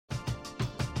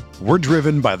We're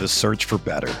driven by the search for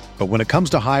better. But when it comes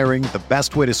to hiring, the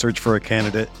best way to search for a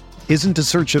candidate isn't to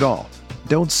search at all.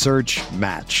 Don't search,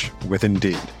 match with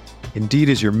Indeed. Indeed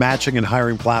is your matching and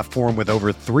hiring platform with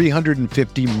over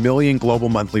 350 million global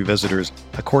monthly visitors,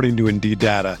 according to Indeed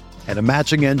data, and a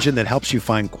matching engine that helps you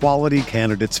find quality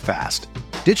candidates fast.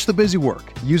 Ditch the busy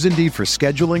work. Use Indeed for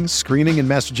scheduling, screening, and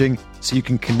messaging so you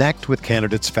can connect with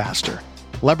candidates faster.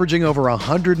 Leveraging over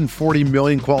 140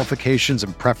 million qualifications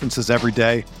and preferences every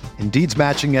day, Indeed's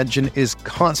matching engine is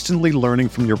constantly learning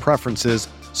from your preferences,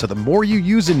 so the more you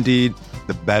use Indeed,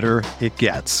 the better it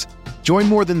gets. Join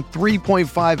more than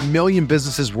 3.5 million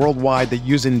businesses worldwide that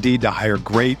use Indeed to hire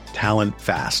great talent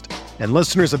fast. And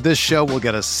listeners of this show will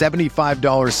get a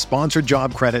 $75 sponsored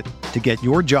job credit to get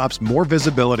your jobs more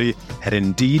visibility at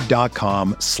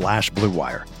Indeed.com/Blue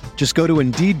Wire. Just go to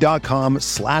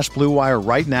Indeed.com/Blue Wire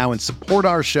right now and support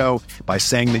our show by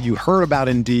saying that you heard about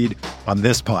Indeed on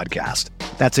this podcast.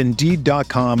 That's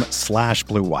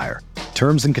Indeed.com/Blue Wire.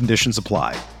 Terms and conditions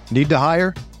apply. Need to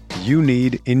hire? You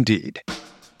need Indeed.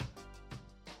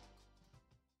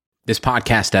 This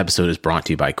podcast episode is brought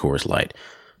to you by Coors Light.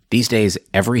 These days,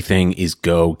 everything is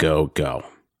go, go, go.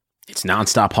 It's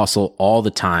nonstop hustle all the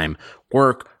time.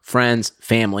 Work, friends,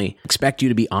 family expect you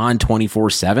to be on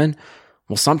 24/7.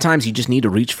 Well, sometimes you just need to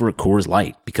reach for a Coors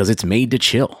Light because it's made to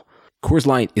chill. Coors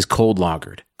Light is cold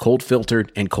lagered, cold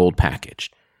filtered, and cold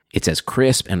packaged. It's as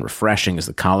crisp and refreshing as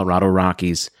the Colorado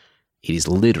Rockies. It is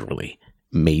literally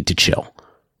made to chill.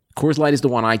 Coors Light is the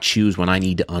one I choose when I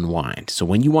need to unwind. So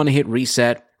when you want to hit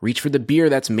reset, reach for the beer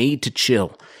that's made to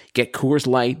chill. Get Coors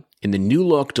Light in the new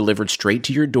look delivered straight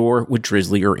to your door with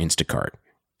Drizzly or Instacart.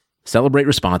 Celebrate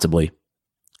responsibly.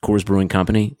 Coors Brewing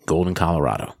Company, Golden,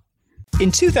 Colorado. In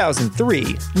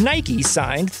 2003, Nike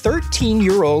signed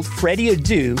 13-year-old Freddie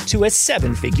Adu to a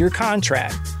 7-figure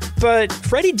contract. But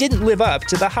Freddie didn't live up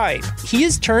to the hype. He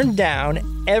has turned down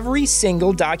every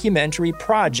single documentary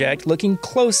project looking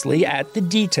closely at the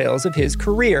details of his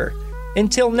career.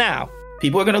 Until now.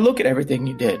 People are going to look at everything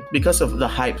you did because of the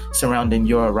hype surrounding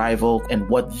your arrival and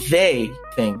what they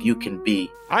think you can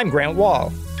be. I'm Grant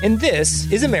Wall, and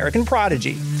this is American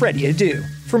Prodigy, Freddie Adu,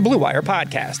 from Blue Wire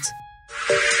Podcasts.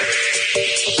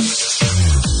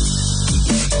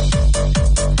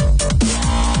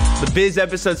 The Bizz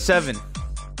episode 7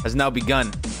 has now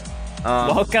begun.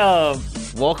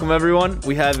 Welcome everyone.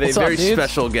 We have a very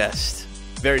special guest.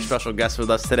 Very special guest with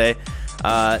us today.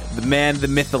 The man, the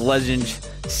myth, the legend,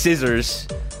 Cizzorz.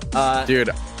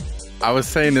 Dude, I was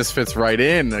saying this fits right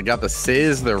in. I got the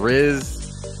Sizz, the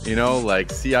Riz, you know, like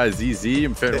CIZZ.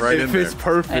 I'm fitting right in there. It fits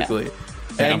perfectly.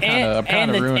 I'm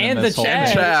kind of ruining this whole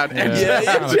Chad.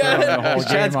 The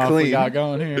Chad's clean. we got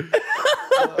going here.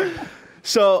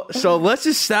 So let's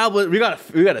establish. We got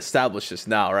to establish this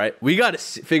now, right? We got to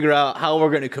figure out how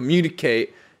we're going to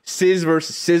communicate Sizz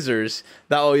versus Cizzorz.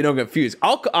 That way you don't get confused.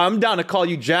 I'm down to call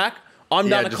you Jack. I'm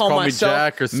down to call myself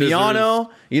Jack or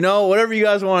Miano. You know, whatever you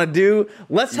guys want to do.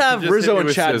 Let's have Rizzo and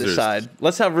Chad decide.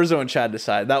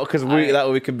 That because that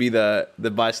way we could be the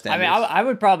bystanders. I mean, I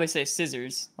would probably say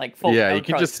Cizzorz. Like full. Yeah, you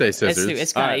could just say Cizzorz.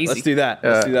 It's kind of easy. Let's do that.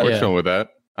 We're chilling with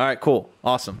that. All right, cool,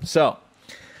 awesome. So,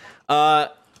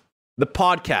 the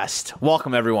podcast.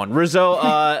 Welcome everyone.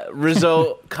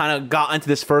 Rizzo kind of got into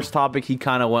this first topic. He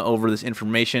kind of went over this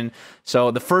information. So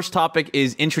the first topic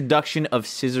is introduction of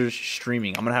Cizzorz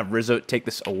streaming. I'm gonna have Rizzo take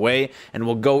this away, and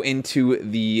we'll go into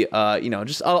the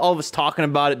just all of us talking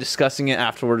about it, discussing it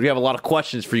afterward. We have a lot of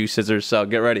questions for you, Cizzorz. So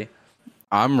get ready.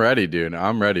 I'm ready, dude.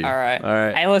 I'm ready. All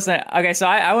right. Hey, listen. Okay, so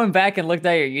I went back and looked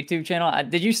at your YouTube channel.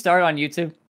 Did you start on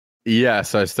YouTube?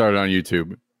 Yes, I started on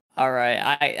YouTube. All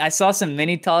right, I saw some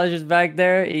mini montages back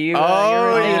there. You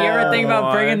ever think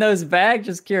about bringing those back?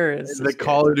 Just curious. The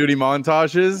Call of Duty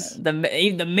montages? The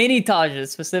mini montages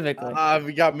specifically.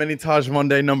 We got mini montage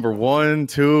Monday number 1,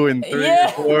 2, and 3,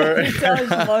 and 4.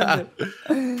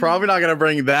 Probably not gonna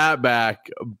bring that back,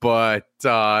 but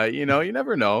you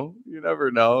never know. You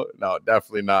never know. No,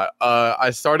 definitely not. I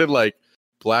started like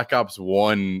Black Ops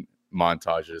 1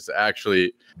 montages.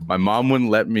 Actually, my mom wouldn't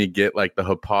let me get like the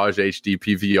Hauppauge HD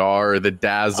PVR or the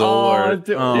Dazzle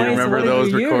you remember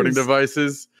those recording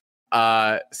devices?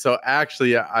 So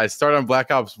actually, I started on Black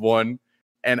Ops 1,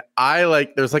 and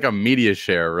there's like a media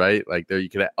share, right? Like there you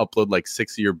could upload like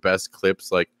 6 of your best clips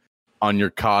like on your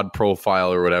COD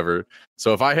profile or whatever.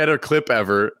 So if I had a clip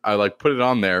ever, I like put it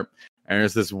on there, and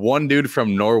there's this one dude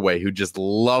from Norway who just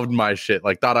loved my shit,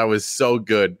 like thought I was so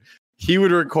good. He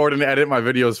would record and edit my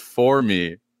videos for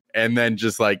me and then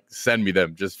just like send me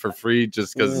them just for free,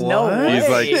 just because he's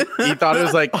like, he thought it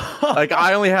was like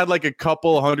I only had like a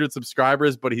couple 100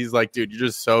 subscribers, but he's like, dude, you're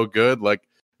just so good. Like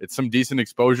it's some decent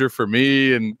exposure for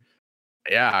me. And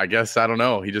yeah, I guess I don't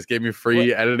know. He just gave me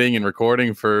free editing and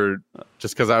recording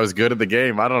just because I was good at the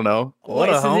game. I don't know. Wait,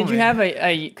 so did you have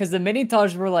because the mini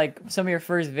tags were like some of your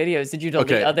first videos? Did you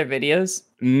delete other videos?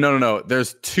 No.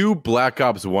 There's 2 Black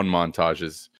Ops 1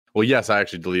 montages. Well, yes, I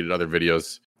actually deleted other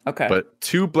videos. Okay. But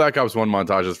 2 Black Ops 1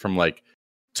 montages from like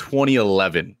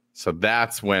 2011. So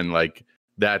that's when like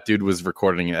that dude was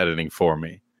recording and editing for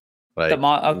me. Like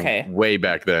way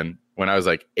back then when I was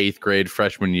like 8th grade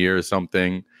freshman year or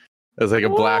something. It was like a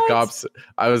Black Ops.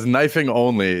 I was knifing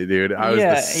only, dude. I was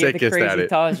the sickest at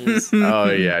it. Oh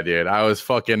yeah, dude. I was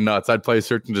fucking nuts. I'd play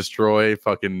Search and Destroy,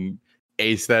 fucking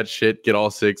ace that shit, get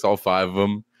all 6, all 5 of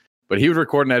them. But he would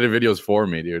record and edit videos for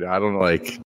me, dude. I don't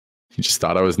he just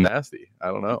thought I was nasty. I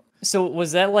don't know. So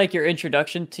was that like your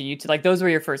introduction to YouTube? Like those were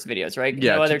your first videos, right?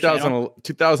 Yeah,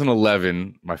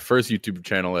 2011, my first YouTube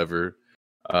channel ever.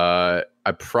 I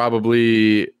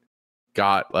probably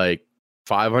got like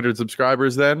 500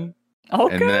 subscribers then.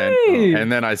 Okay.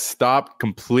 And then I stopped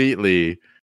completely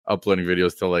uploading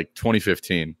videos till like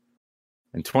 2015.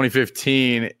 And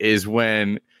 2015 is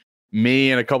when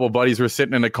me and a couple buddies were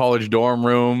sitting in a college dorm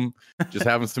room, just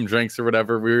having some drinks or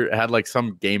whatever. We had like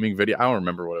some gaming video. I don't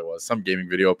remember what it was. Some gaming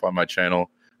video up on my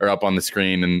channel or up on the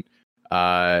screen. And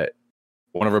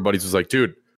one of our buddies was like,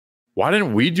 dude, why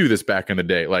didn't we do this back in the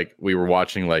day? Like we were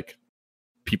watching like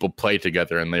people play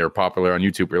together and they were popular on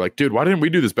YouTube. We're like, dude, why didn't we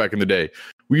do this back in the day?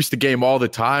 We used to game all the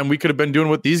time. We could have been doing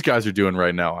what these guys are doing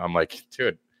right now. I'm like,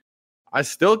 dude, I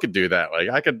still could do that. Like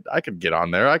I could get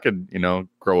on there. I could,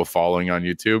 grow a following on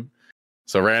YouTube.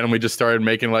 So randomly just started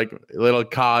making like little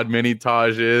COD mini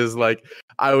tages. Like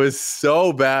I was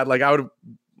so bad. Like I would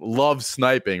love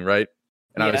sniping, right?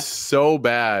 And I was so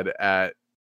bad at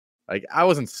I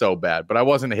wasn't so bad, but I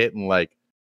wasn't hitting like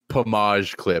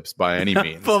pomage clips by any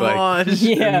means. Pomage.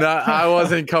 I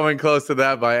wasn't coming close to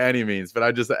that by any means, but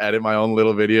I just edit my own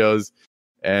little videos.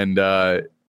 And the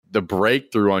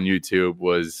breakthrough on YouTube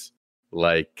was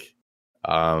like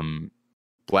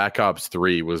Black Ops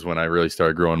 3 was when I really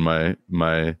started growing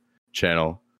my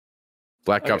channel.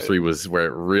 Black Ops 3 was where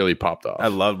it really popped off. I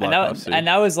love Black Ops 3. And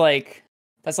that was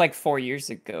that's like 4 years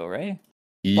ago, right?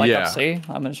 Black Ops 3?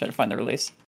 I'm going to try to find the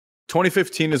release.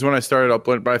 2015 is when I started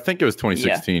uploading, but I think it was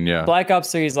 2016, yeah. Black Ops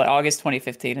 3 is like August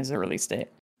 2015 is the release date.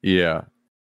 Yeah.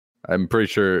 I'm pretty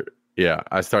sure,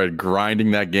 I started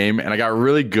grinding that game, and I got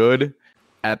really good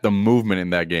at the movement in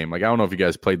that game. Like, I don't know if you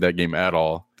guys played that game at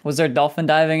all. Was there dolphin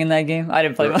diving in that game? I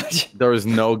didn't play much. There was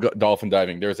no dolphin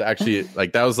diving. There was actually,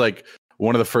 that was like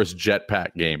one of the first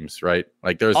jetpack games, right?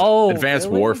 Like, there's Advanced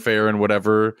Warfare and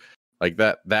whatever. Like,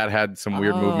 that had some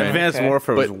weird movement. Advanced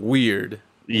Warfare was weird.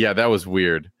 Yeah, that was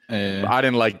weird. I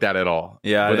didn't like that at all.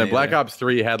 Yeah, but then Black Ops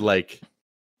 3 had like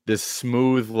this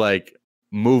smooth like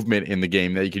movement in the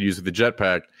game that you could use with the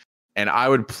jetpack, and I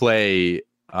would play.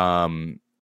 What am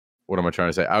I trying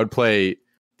to say? I would play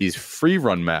these free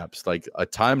run maps, like a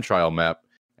time trial map,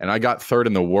 and I got 3rd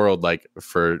in the world like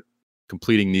for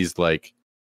completing these like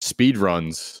speed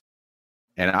runs,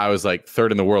 and I was like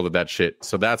 3rd in the world at that shit.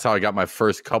 So that's how I got my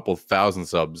first couple thousand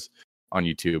subs on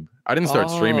YouTube. I didn't start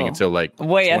streaming until like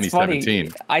 2017.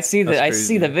 That's funny. I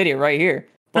see the video right here.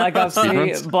 Black Ops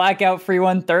 3, Blackout free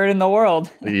 1/3 in the world.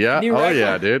 Yeah.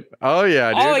 Yeah, dude. Oh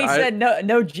yeah, dude. Oh, he said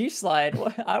no G slide.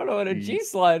 I don't know what a G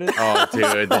slide is. Oh,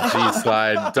 dude, the G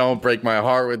slide. Don't break my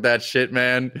heart with that shit,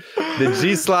 man. The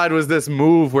G slide was this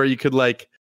move where you could like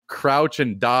crouch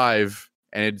and dive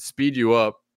and it'd speed you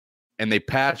up, and they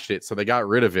patched it, so they got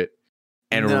rid of it.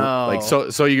 And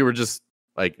so you were just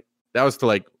like, that was to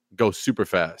like go super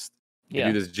fast.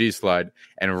 Do this G slide.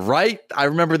 And I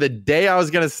remember the day I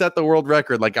was going to set the world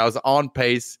record, like I was on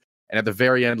pace, and at the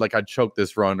very end, like I'd choke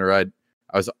this run, or I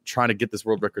was trying to get this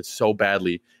world record so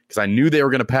badly because I knew they were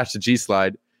going to patch the G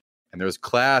slide, and there was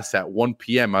class at 1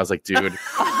 p.m. I was like, dude,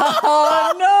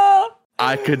 oh no,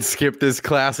 I could skip this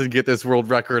class and get this world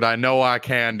record. I know I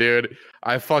can, dude.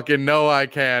 I fucking know I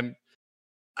can.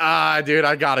 Dude,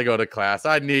 I got to go to class.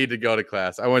 I need to go to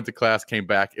class. I went to class, came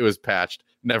back. It was patched.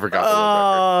 Never got the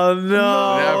world record.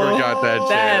 No. Never got that shit.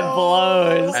 That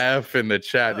blows. F in the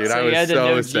chat, dude. So I was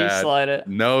so sad. G-slide it.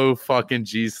 No fucking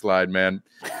G-slide, man.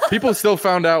 People still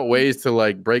found out ways to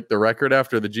like break the record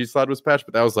after the G-slide was patched,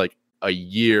 but that was like a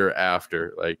year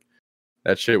after. Like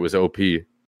that shit was OP.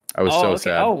 I was so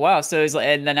sad. Oh wow. So it was like,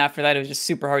 and then after that, it was just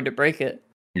super hard to break it.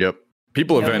 Yep.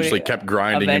 People eventually kept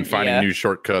grinding and finding new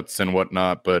shortcuts and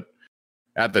whatnot, but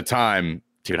at the time,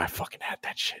 dude, I fucking had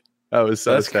that shit. I was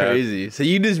so That's sad. Crazy. So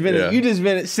you just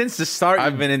been since the start.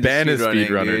 I've been a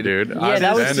speedrunner, dude. Yeah,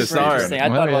 that was super interesting. I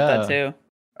thought about that too.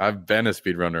 I've been a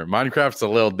speedrunner. Minecraft's a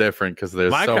little different because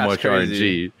there's so much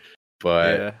RNG,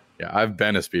 but yeah, I've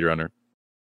been a speedrunner.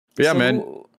 But yeah,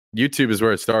 man. YouTube is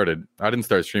where it started. I didn't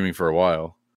start streaming for a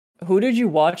while. Who did you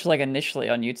watch like initially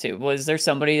on YouTube? Was there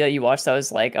somebody that you watched that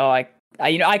was like, oh,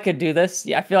 I could do this?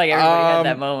 Yeah, I feel like everybody had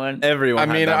that moment. Everyone.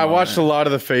 I mean, I watched a lot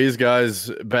of the FaZe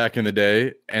guys back in the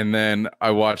day, and then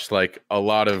I watched like a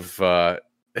lot of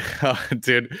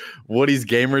dude, Woody's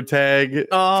gamer tag.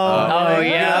 Oh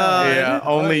yeah. Yeah,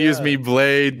 only use me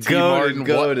Blade, T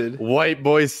Martin, White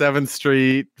Boy 7th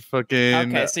Street, fucking.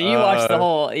 Okay, so you watched the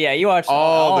whole. Yeah, you watched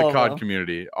all the of COD them.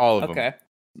 community, all of them. Okay.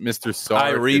 Mr.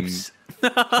 Sark, Reeps.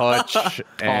 Hutch,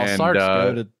 and Sark's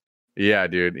goated. yeah,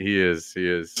 dude, he is.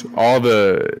 All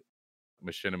the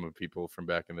machinima people from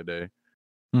back in the day.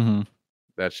 Mm-hmm.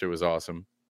 That shit was awesome.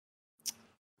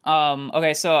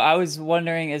 Okay, so I was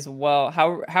wondering as well,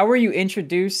 how were you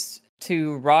introduced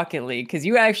to Rocket League? Because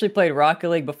you actually played Rocket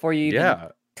League before you even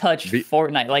touched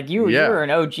Fortnite. Like you were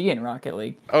an OG in Rocket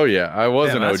League. Oh yeah, I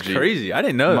was an OG. That's crazy. I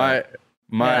didn't know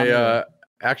that.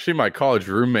 Actually, my college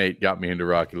roommate got me into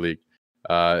Rocket League.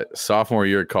 Sophomore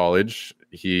year of college,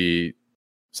 he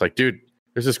was like, dude,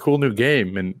 there's this cool new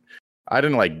game. And I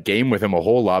didn't like game with him a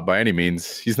whole lot by any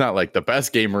means. He's not like the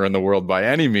best gamer in the world by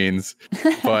any means.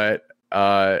 But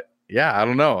yeah, I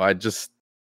don't know.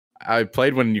 I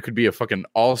played when you could be a fucking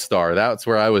all-star. That's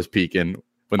where I was peaking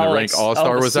when the rank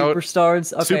all-star was out.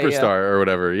 Superstars? Okay, Superstar or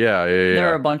whatever. Yeah. There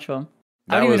are a bunch of them.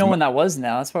 I don't even know when that was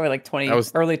now. It's probably like early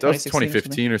 2016. That was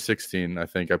 2015 or 16, I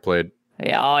think I played.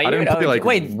 Yeah, I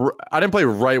didn't play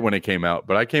right when it came out,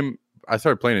 but I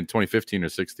started playing in 2015 or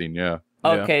 16, yeah.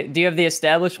 Okay, do you have the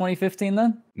established 2015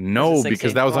 then? No,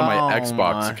 because that was on my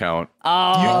Xbox account.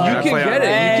 Oh, you can get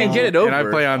it. You can get it over. And I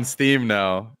play on Steam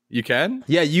now. You can?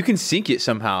 Yeah, you can sync it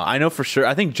somehow. I know for sure.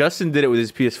 I think Justin did it with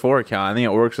his PS4 account. I think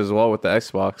it works as well with the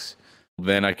Xbox.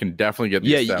 Then I can definitely get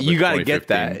the you got to get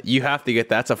that. You have to get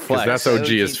that. That's a flex. That's OG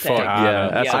as fuck.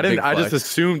 Yeah, I just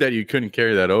assumed that you couldn't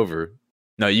carry that over.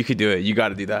 No, you could do it. You got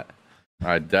to do that.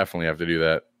 I definitely have to do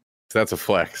that. So that's a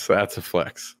flex.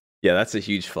 Yeah, that's a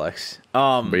huge flex.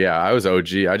 But yeah, I was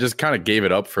OG. I just kind of gave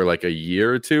it up for like a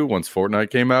year or two once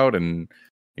Fortnite came out, and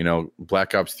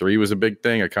Black Ops 3 was a big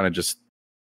thing. I kind of just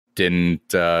didn't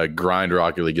grind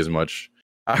Rocket League as much.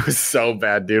 I was so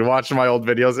bad, dude. Watching my old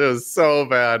videos, it was so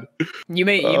bad. You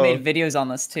made videos on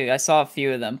this too. I saw a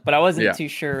few of them, but I wasn't too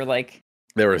sure. Like,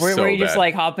 were you just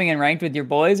like hopping and ranked with your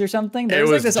boys or something? There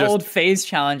was like this old FaZe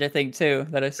challenge, I think, too,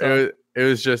 that I saw. It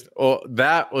was just,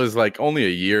 that was like only a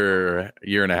year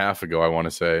and a half ago, I want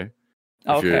to say.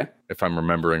 If I'm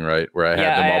remembering right, where I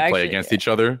had them all play against each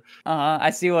other. I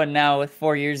see one now with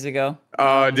 4 years ago.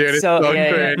 Oh, dude, it's so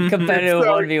cringe. Competitive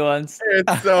 1v1s.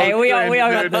 It's so hey, we all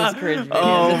cringe, got those cringe videos.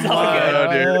 Oh, it's all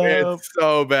good. Dude, it's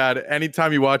so bad.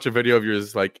 Anytime you watch a video of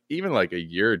yours, like even like a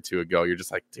year or two ago, you're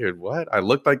just like, dude, what? I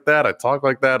looked like that. I talked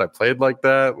like that. I played like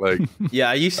that. Like, yeah,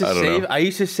 I used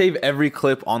to save every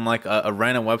clip on like a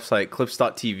random website,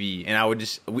 clips.tv,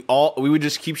 and we would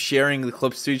just keep sharing the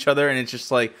clips to each other, and it's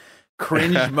just like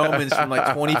cringe moments from like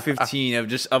 2015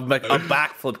 of like a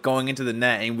backflip going into the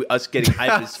net and us getting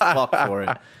hyped as fuck for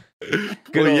it.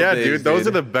 Dude, those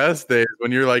are the best days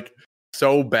when you're like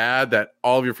so bad that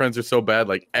all of your friends are so bad,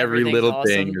 like every little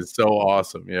thing is so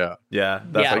awesome. Yeah.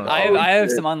 I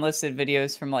have some unlisted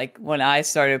videos from like when I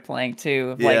started playing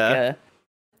too.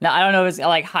 Now, I don't know if it's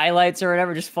like highlights or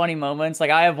whatever, just funny moments.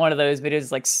 Like, I have one of those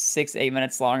videos like 6-8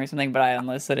 minutes long or something, but I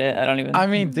unlisted it. I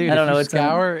mean, dude,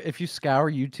 if you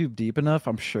scour YouTube deep enough,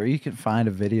 I'm sure you can find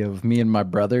a video of me and my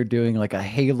brother doing like a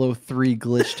Halo 3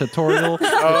 glitch tutorial.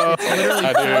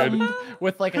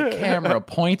 With like a camera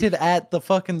pointed at the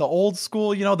old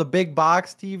school, the big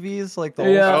box TVs, like the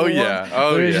old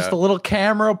school There's just a little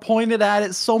camera pointed at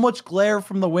it. So much glare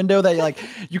from the window that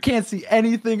you can't see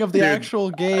anything of the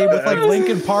actual game with like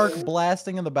Linkin Park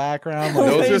blasting in the background. Like,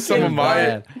 those are some of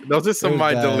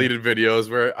my deleted videos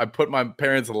where I put my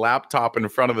parents' laptop in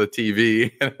front of the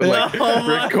TV and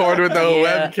record with the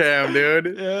webcam,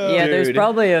 dude. There's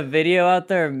probably a video out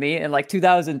there of me in like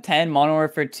 2010 Modern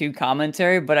Warfare 2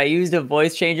 commentary, but I used a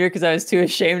voice changer because I was too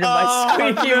ashamed of my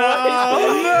squeaky voice.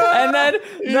 And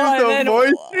then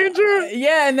voice changer?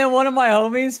 Yeah, and then one of my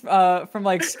homies from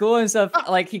like school and stuff,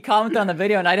 like he commented on the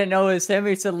video and I didn't know it was him.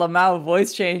 He said Lamau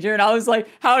voice changer, and I was like,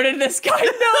 how did this guy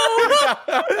know?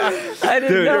 I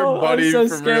didn't know. Your buddy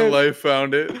from real life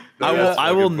found it.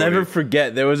 I will never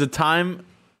forget. There was a time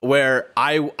where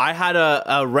I had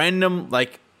a random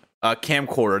like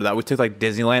camcorder that we took like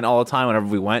Disneyland all the time whenever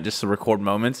we went just to record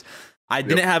moments. I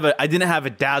didn't have a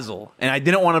Dazzle, and I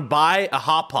didn't want to buy a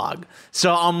Hop Hog.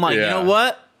 So I'm like, you know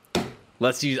what?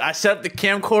 I set up the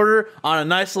camcorder on a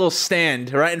nice little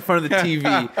stand right in front of the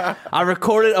TV. I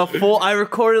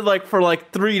recorded like for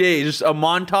like 3 days, just a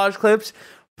montage clips,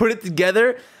 put it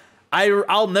together.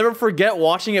 I'll never forget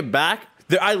watching it back.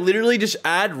 I literally just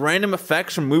add random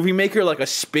effects from Movie Maker, like a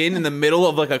spin in the middle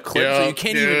of like a clip, so you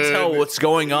can't even tell what's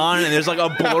going on, and there's like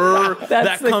a blur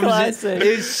that comes in.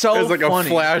 It's so There's like funny.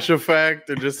 A flash effect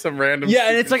and just some random. Yeah,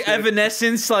 and it's like shit.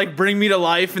 Evanescence, like "Bring Me to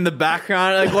Life" in the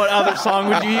background. Like, what other song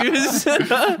would you use?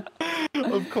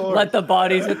 Of course. Let the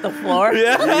bodies hit the floor.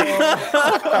 Yeah.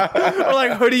 Or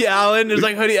like Hoodie Allen. There's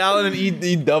like Hoodie Allen and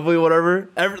EW, whatever.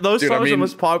 Those songs are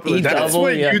most popular. That's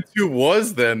what YouTube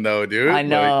was then, though, dude. I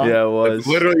know. Like, yeah, it was.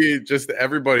 Literally, just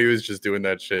everybody was just doing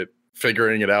that shit,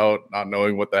 figuring it out, not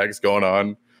knowing what the heck's going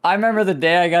on. I remember the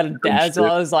day I got a dazzle.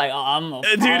 I was like, "Oh,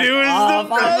 dude, it was I'm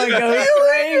gonna go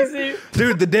crazy."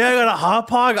 Dude, the day I got a hot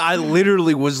pog, I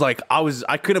literally was like,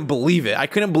 I couldn't believe it. I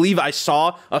couldn't believe I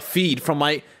saw a feed from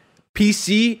my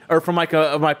PC or from like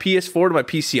my PS4 to my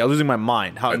PC. I was losing my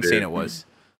mind. How insane it was.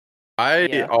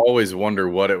 I always wonder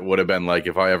what it would have been like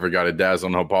if I ever got a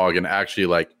dazzle on Hopog and actually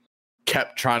like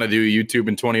kept trying to do YouTube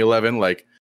in 2011. Like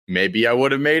maybe I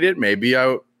would have made it. Maybe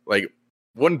I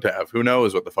wouldn't have. Who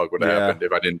knows what the fuck would have happened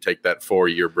if I didn't take that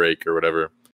 4-year break or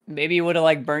whatever. Maybe you would have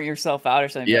like burnt yourself out or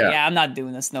something. Yeah, like, I'm not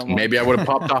doing this no more. Maybe I would have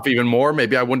popped off even more.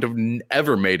 Maybe I wouldn't have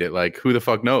ever made it. Like who the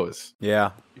fuck knows?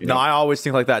 Yeah. No, I always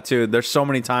think like that too. There's so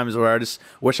many times where I just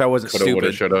wish I wasn't stupid.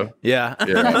 Woulda, shoulda. Yeah.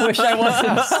 I wish I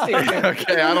wasn't stupid.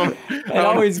 Okay, I don't. It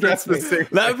always gets me.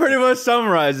 That pretty much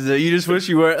summarizes it. You just wish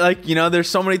you were like, there's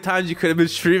so many times you could have been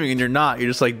streaming and you're not. You're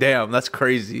just like, damn, that's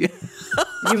crazy.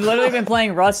 You've literally been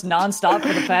playing Rust nonstop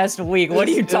for the past week. What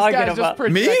are you talking about? Just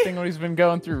projecting what he's been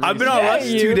going through. I've been on Rust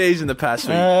 2 days in the past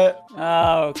week.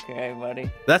 Okay,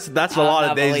 buddy. That's a lot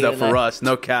of days though for Rust.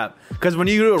 No cap. Because when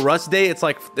you do a Rust day, it's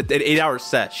like an 8-hour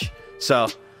sesh. So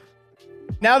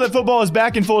now that football is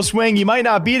back in full swing, you might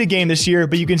not be at a game this year,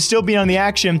 but you can still be on the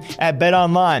action at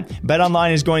BetOnline.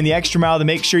 BetOnline is going the extra mile to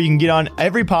make sure you can get on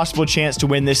every possible chance to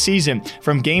win this season.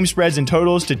 From game spreads and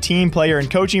totals to team, player,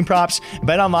 and coaching props,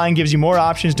 BetOnline gives you more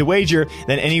options to wager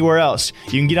than anywhere else.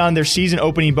 You can get on their season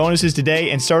opening bonuses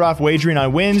today and start off wagering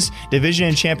on wins, division,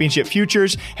 and championship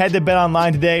futures. Head to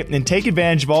BetOnline today and take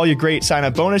advantage of all your great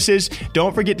sign-up bonuses.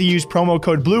 Don't forget to use promo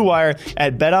code BlueWire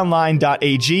at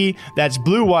betonline.ag. That's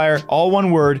BlueWire, all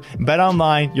one word.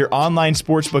 BetOnline, your online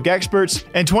sportsbook experts.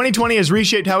 And 2020 has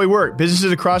reshaped how we work. Businesses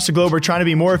across the globe are trying to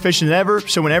be more efficient than ever,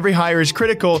 so when every hire is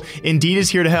critical, Indeed is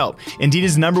here to help. Indeed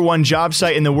is the #1 job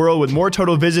site in the world with more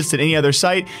total visits than any other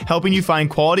site, helping you find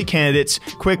quality candidates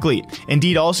quickly.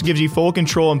 Indeed also gives you full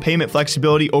control and payment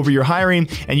flexibility over your hiring,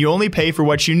 and you only pay for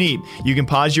what you need. You can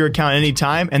pause your account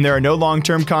anytime, and there are no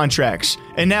long-term contracts.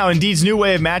 And now, Indeed's new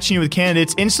way of matching you with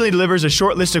candidates instantly delivers a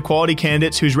short list of quality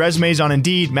candidates whose resumes on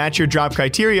Indeed match your job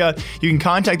criteria. You can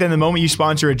contact them the moment you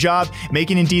sponsor a job,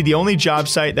 making Indeed the only job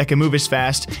site that can move as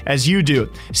fast as you do.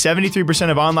 73%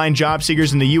 of online job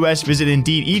seekers in the U.S. visit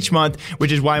Indeed each month,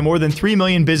 which is why more than 3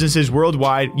 million businesses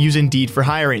worldwide use Indeed for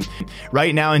hiring.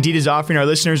 Right now, Indeed is offering our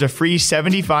listeners a free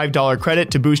 $75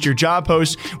 credit to boost your job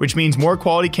post, which means more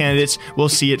quality candidates will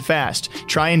see it fast.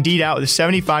 Try Indeed out with a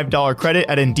 $75 credit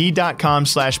at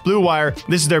Indeed.com/BlueWire.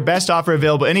 This is their best offer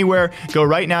available anywhere. Go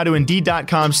right now to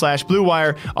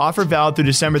Indeed.com/BlueWire. Offer valid through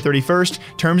December 31st.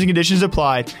 Terms and conditions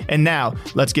apply. And now,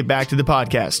 let's get back to the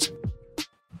podcast.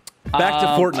 Back to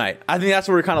Fortnite. I think that's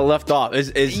where we kind of left off.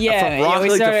 Is from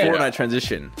Rocket League to Fortnite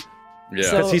transition. Yeah,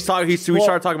 because we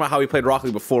started talking about how he played Rocket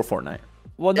League before Fortnite.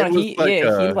 Well, no,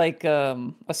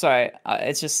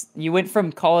 it's just you went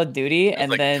from Call of Duty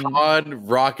and then COD,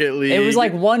 Rocket League. It was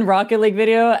like one Rocket League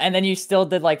video, and then you still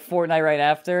did like Fortnite right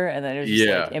after, and then it was just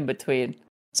like in between.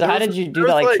 So how did you do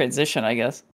that transition? I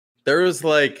guess there was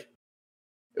it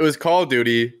was Call of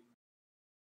Duty.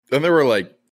 Then there were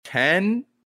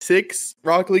 6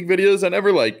 Rocket League videos. I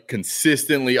never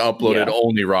consistently uploaded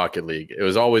only Rocket League. It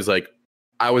was always I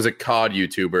was a COD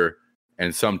YouTuber.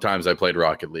 And sometimes I played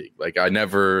Rocket League. I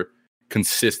never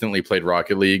consistently played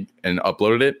Rocket League and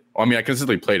uploaded it. I mean, I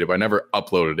consistently played it, but I never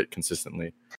uploaded it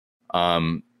consistently.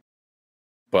 But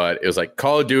it was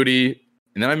Call of Duty,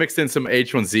 and then I mixed in some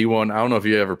H1Z1. I don't know if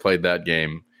you ever played that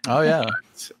game. Oh yeah.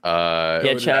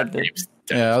 Chad did.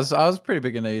 Yeah, I was pretty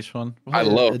big into H1. I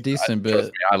loved a decent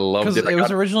bit. I loved it. It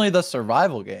was originally the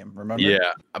survival game, remember? Yeah,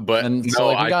 but we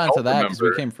got into that because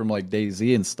we came from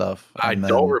DayZ and stuff. I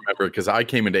don't remember because I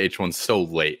came into H1 so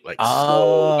late,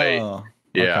 so late.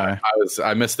 Yeah, okay.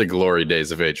 I missed the glory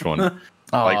days of H1.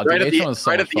 Right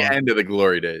at the end of the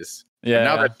glory days. Yeah,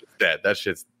 now that's just dead. That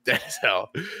shit's dead as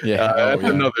hell. Yeah, that's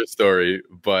another story.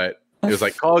 But it was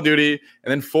Call of Duty,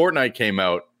 and then Fortnite came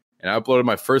out, and I uploaded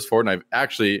my first Fortnite.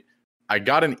 Actually, I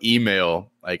got an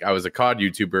email, I was a COD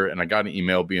YouTuber, and I got an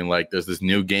email being there's this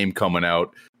new game coming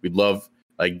out. We'd love,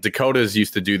 like Dakota's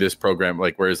used to do this program,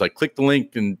 like where it's like click the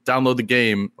link and download the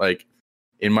game. Like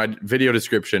in my video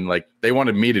description, like they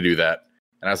wanted me to do that.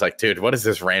 And I was like, dude, what is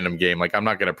this random game? Like, I'm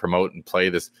not going to promote and play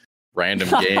this random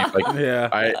game. Like,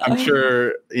 I'm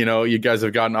sure, you guys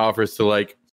have gotten offers to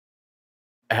like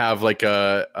have like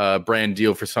a brand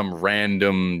deal for some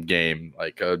random game,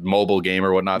 like a mobile game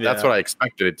or whatnot. That's what I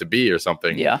expected it to be or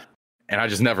something. Yeah. And I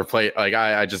just never played. Like,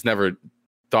 I just never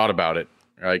thought about it.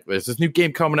 Like, there's this new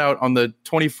game coming out on the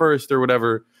 21st or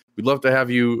whatever. We'd love to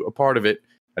have you a part of it.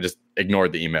 I just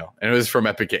ignored the email, and it was from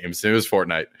Epic Games. It was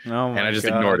Fortnite, and I just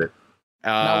ignored it.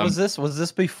 Now, was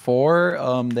this before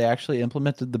they actually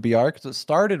implemented the BR? Because it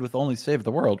started with only Save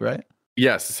the World, right?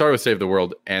 Yes, it started with Save the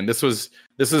World, and this is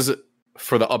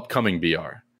for the upcoming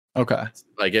BR. Okay,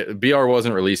 like BR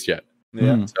wasn't released yet.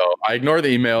 Yeah. So I ignored the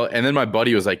email, and then my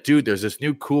buddy was like, "Dude, there's this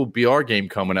new cool BR game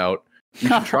coming out. You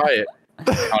should try it.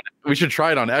 We should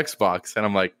try it on Xbox." And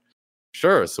I'm like,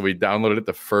 "Sure." So we downloaded it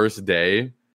the first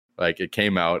day. Like it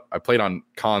came out. I played on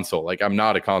console. Like I'm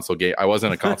not a console game. I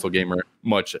wasn't a console gamer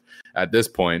much at this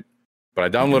point, but I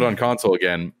downloaded on console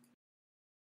again,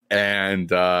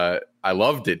 and I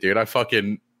loved it, dude. I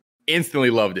fucking instantly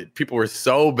loved it. People were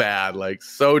so bad, like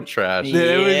so trash. Yeah.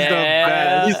 It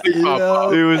was the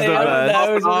best. It was the best.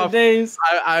 That was the days.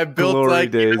 I built glory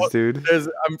like days, dude.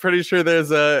 I'm pretty sure there's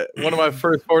one of my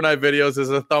first Fortnite videos is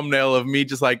a thumbnail of me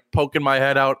just like poking my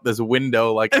head out this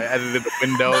window. Like I edited the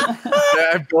window.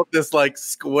 I built this like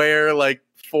square like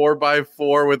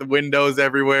 4x4 with windows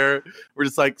everywhere. We're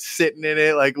just like sitting in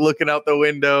it, like looking out the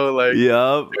window. Like dude,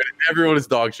 everyone is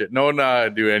dog shit. No one knew how to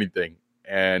do anything.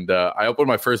 And I uploaded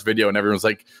my first video, and everyone's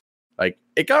like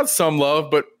it got some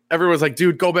love, but everyone's like,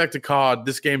 dude, go back to COD.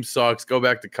 This game sucks. Go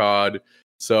back to COD.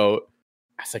 So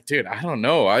I was like, dude, I don't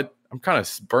know. I'm kind of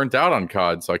burnt out on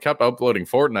COD. So I kept uploading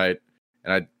Fortnite,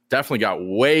 and I definitely got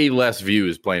way less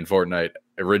views playing Fortnite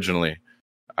originally.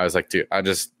 I was like, dude, I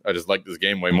just like this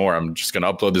game way more. I'm just going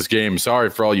to upload this game. Sorry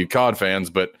for all you COD fans,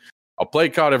 but I'll play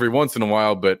COD every once in a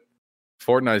while, but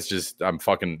Fortnite's just,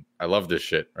 I love this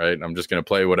shit, right? I'm just going to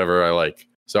play whatever I like.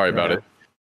 Sorry about it.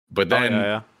 But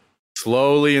then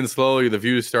slowly the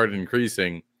views started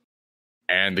increasing,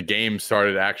 and the game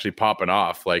started actually popping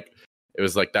off. Like it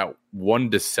was like that one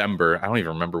December. I don't even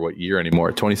remember what year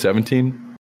anymore.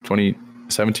 2017,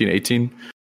 18.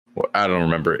 Well, I don't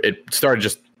remember. It started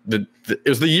just it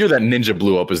was the year that Ninja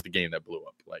blew up as the game that blew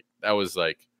up. Like that was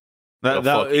like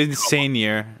that insane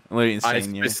year. I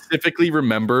specifically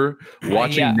remember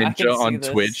watching Ninja on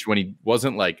Twitch when he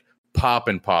wasn't like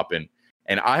popping.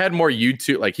 And I had more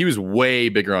YouTube. Like he was way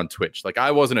bigger on Twitch. Like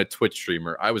I wasn't a Twitch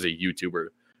streamer. I was a YouTuber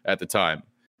at the time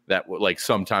that like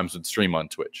sometimes would stream on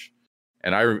Twitch.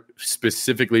 And I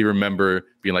specifically remember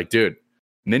being like, dude,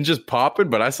 Ninja's popping,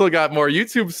 but I still got more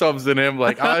YouTube subs than him.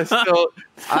 Like I still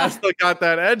got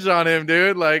that edge on him,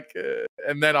 dude. Like,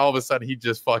 and then all of a sudden he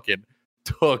just fucking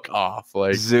took off,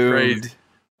 like zoomed. Crazy.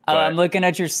 I'm looking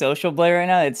at your social blade right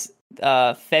now. It's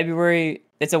February.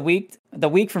 It's a week. The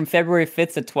week from February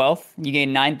 5th to 12th, you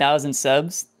gained 9,000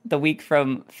 subs. The week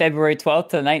from February 12th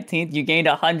to 19th, you gained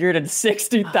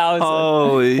 160,000.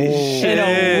 Holy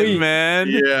shit, man!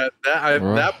 Yeah, that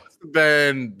must have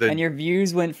been and your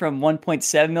views went from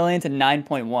 1.7 million to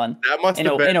 9.1. That must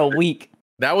have been in a week.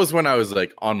 That was when I was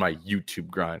like on my YouTube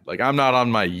grind. Like I'm not on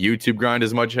my YouTube grind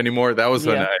as much anymore. That was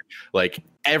when I like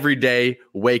every day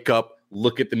wake up,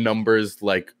 look at the numbers,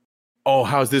 like, oh,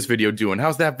 how's this video doing?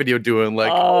 How's that video doing?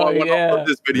 Like, I want to upload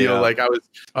this video. Like I was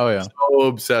so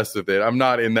obsessed with it. I'm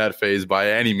not in that phase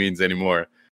by any means anymore.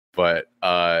 But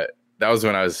that was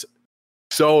when I was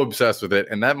so obsessed with it.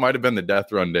 And that might have been the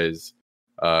Deathrun days.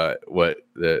 What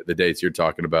the dates you're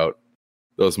talking about.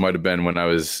 Those might have been when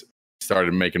I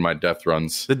started making my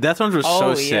Deathruns. The Deathruns were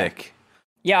so sick.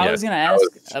 Yeah, I was gonna ask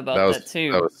about that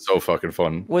too. That was so fucking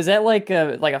fun. Was that like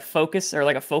a focus or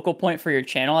like a focal point for your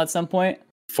channel at some point?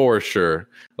 For sure.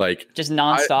 Like just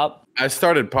nonstop. I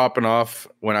started popping off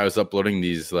when I was uploading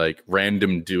these like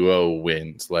random duo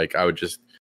wins. Like I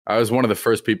was one of the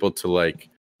first people to like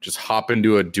just hop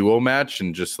into a duo match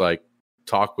and just like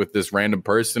talk with this random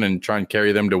person and try and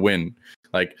carry them to win.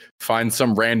 Like find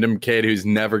some random kid who's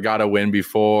never got a win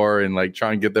before and like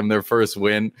try and get them their first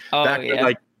win. Back when,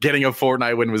 like getting a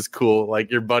Fortnite win was cool. Like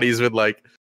your buddies would like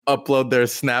upload their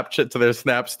Snapchat to their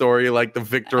Snap story, like the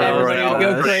victory royale.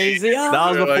 Go crazy.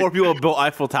 That was before people built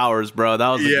Eiffel Towers, bro. That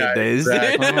was the good days.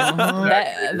 Exactly.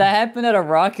 That happened at a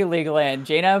Rocket League LAN.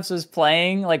 J-Naps was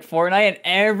playing like Fortnite, and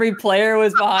every player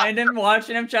was behind him,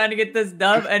 watching him, trying to get this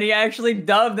dub, and he actually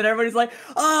dubbed, and everybody's like,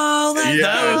 "Oh,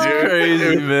 that was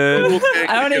crazy, man."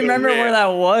 I don't even remember where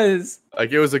that was.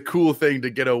 Like it was a cool thing to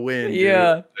get a win.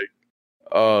 Yeah.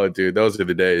 Oh, dude, those are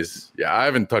the days. Yeah, I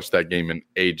haven't touched that game in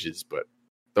ages, but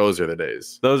those are the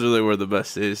days. Those really were the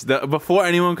best days. Before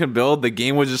anyone could build, the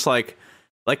game was just like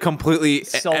completely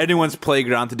anyone's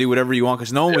playground to do whatever you want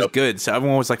because no one was good. So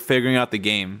everyone was like figuring out the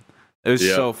game. It was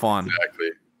so fun.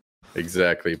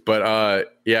 Exactly.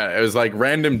 But yeah, it was like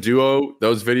random duo.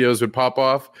 Those videos would pop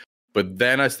off. But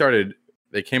then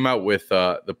they came out with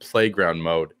the playground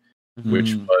mode,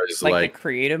 which was like the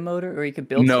creative mode, or you could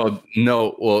build.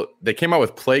 No. Well, they came out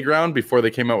with playground before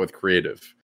they came out with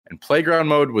creative, and playground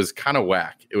mode was kind of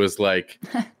whack. It was like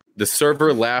the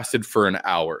server lasted for an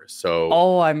hour.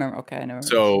 So I remember. Okay, I know.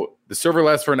 So the server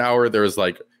lasted for an hour. There was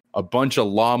like a bunch of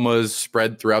llamas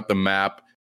spread throughout the map,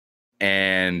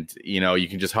 and you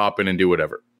can just hop in and do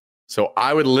whatever. So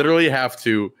I would literally have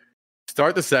to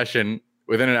start the session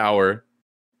within an hour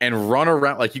and run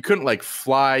around. Like you couldn't like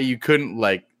fly, you couldn't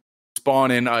like spawn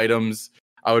in items.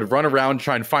 I would run around,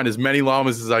 try and find as many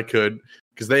llamas as I could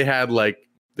because they had like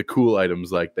the cool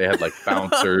items. Like they had like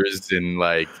bouncers and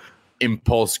like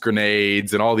impulse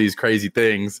grenades and all these crazy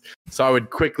things. So I would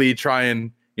quickly try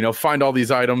and find all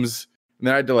these items, and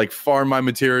then I had to like farm my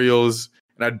materials,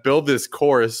 and I'd build this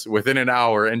course within an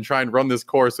hour and try and run this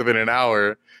course within an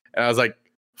hour. And I was like,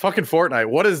 fucking Fortnite,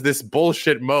 what is this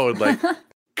bullshit mode? Like,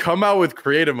 come out with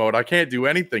creative mode. I can't do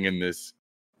anything in this.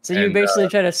 So you basically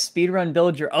try to speedrun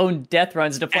build your own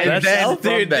Deathruns to play yourself?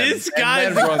 Dude, this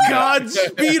guy's a god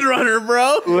speedrunner,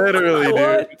 bro. Literally,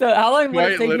 dude. How long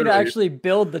would it take you to actually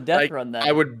build the Deathrun then?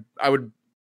 I would,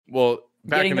 well,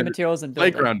 back in the materials and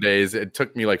playground days, it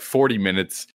took me like 40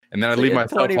 minutes. And then I'd leave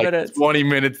myself 20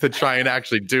 minutes to try and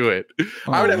actually do it.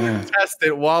 I would have to test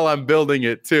it while I'm building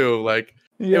it too. Like,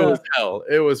 it was hell.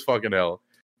 It was fucking hell.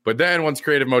 But then once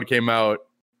creative mode came out,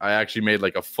 I actually made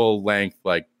like a full length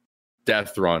like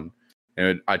death run,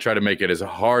 and I try to make it as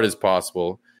hard as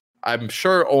possible. I'm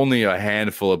sure only a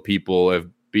handful of people have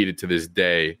beat it to this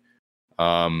day.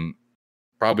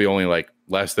 Probably only like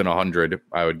less than 100,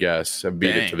 I would guess, have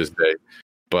beat it to this day.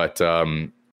 But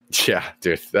yeah,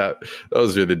 dude,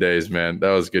 those are the days, man.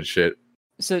 That was good shit.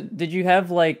 So did you have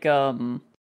like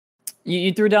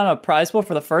you threw down a prize pool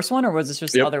for the first one, or was this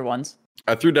just other ones?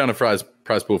 I threw down a prize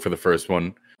pool for the first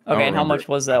one. Okay, and how much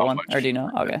was that one? Or do you know?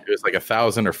 Okay. It was like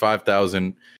 1,000 or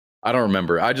 5,000. I don't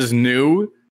remember. I just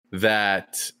knew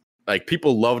that like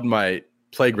people loved my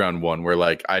playground one where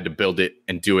like I had to build it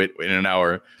and do it in an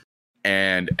hour.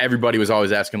 And everybody was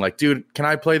always asking like, dude, can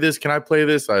I play this? Can I play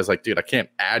this? I was like, dude, I can't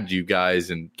add you guys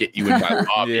and get you in my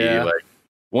lobby. Like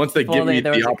once they give me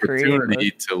the opportunity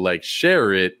to like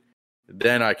share it,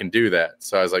 then I can do that.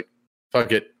 So I was like,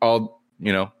 fuck it. I'll,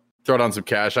 throw down some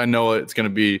cash. I know it's going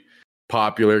to be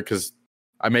popular because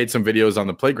I made some videos on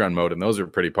the playground mode and those are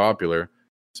pretty popular.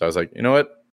 So I was like, you know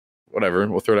what? Whatever.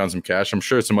 We'll throw down some cash. I'm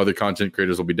sure some other content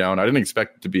creators will be down. I didn't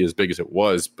expect it to be as big as it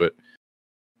was, but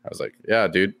I was like, yeah,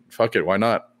 dude, fuck it. Why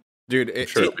not? Dude, it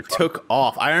took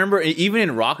off. I remember even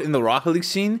in the Rocket League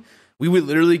scene, we would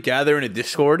literally gather in a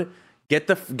Discord, get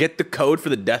the code for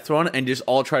the death run, and just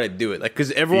all try to do it. Like,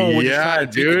 because everyone would just try to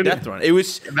do the death run.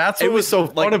 That's what was so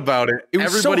fun about it.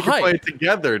 Everybody could play it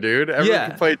together, dude. Everyone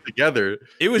could play it together.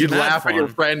 You'd laugh at your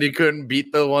friend who couldn't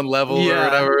beat the one level or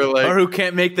whatever. Like, or who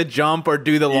can't make the jump or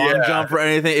do the long jump or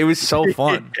anything. It was so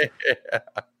fun.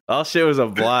 All shit was a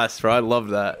blast, bro. I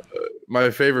loved that. My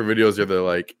favorite videos are the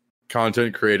like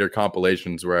content creator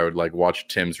compilations where I would like watch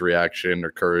Tim's reaction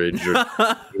or Courage or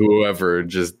whoever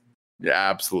just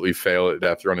absolutely fail at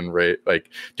death run and rate. Like,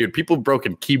 dude, people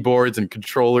broken keyboards and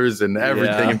controllers and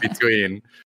everything in between.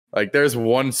 Like, there's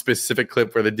one specific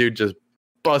clip where the dude just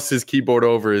busts his keyboard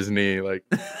over his knee. Like,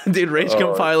 dude, rage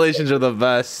compilations are the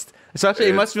best. Especially,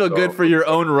 it must feel good for your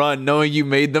own run knowing you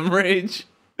made them rage.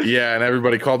 Yeah, and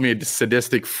everybody called me a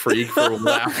sadistic freak for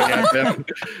laughing at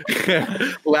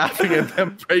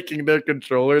them breaking their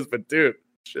controllers. But dude,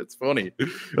 shit's funny.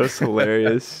 That's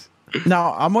hilarious.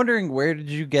 Now, I'm wondering, where did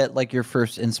you get like your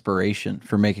first inspiration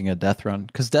for making a death run?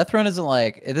 Because death run isn't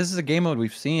like, this is a game mode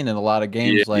we've seen in a lot of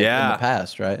games in the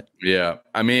past, right? Yeah.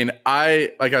 I mean,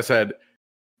 like I said,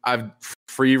 I've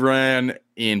free ran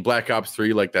in Black Ops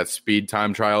 3, like that speed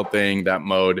time trial thing, that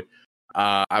mode.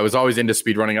 I was always into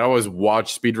speed running. I always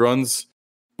watched speed runs,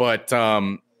 but I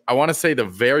want to say the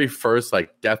very first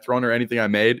like death run or anything I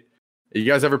made. You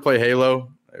guys ever play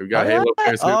Halo? We got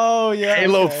Halo.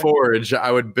 Halo Forge.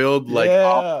 I would build like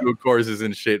obstacle courses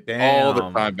and shit all the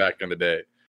time back in the day,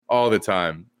 all the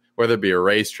time. Whether it be a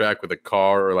racetrack with a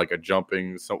car or like a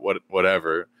jumping,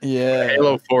 whatever. Yeah.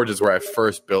 Halo Forge is where I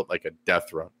first built like a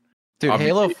death run. Dude,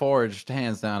 Halo Forged,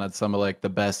 hands down, at some of like the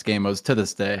best game modes to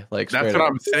this day. Like, that's what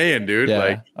I'm saying, dude. Yeah.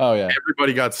 Like,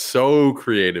 everybody got so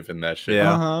creative in that shit.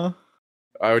 Yeah.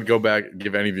 I would go back,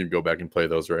 give any of you go back and play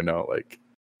those right now. Like,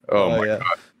 oh my god.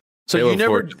 So Halo you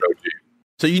never, 4 is OG.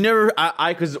 so you never,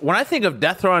 because when I think of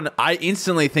Deathrun, I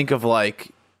instantly think of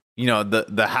like, you know,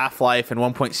 the Half-Life and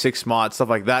 1.6 mod stuff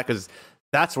like that, because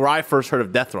that's where I first heard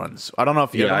of Deathruns. I don't know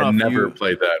if you. I never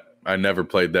played that. I never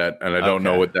played that, and I don't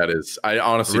know what that is. I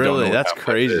honestly don't know. What That's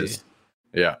crazy. Is.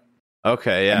 Yeah.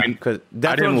 Okay. Yeah. Because I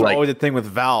didn't Deathrun's always a thing with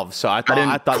Valve, so I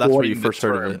thought that's where you first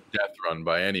heard of it. Deathrun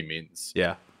by any means.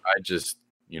 Yeah. I just,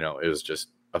 it was just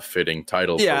a fitting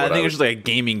title. Yeah, I think it's just like a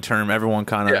gaming term. Everyone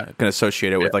kind of can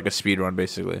associate it with like a speed run,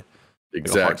 basically.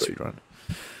 Exactly. Like a hard speed run.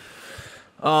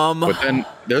 But then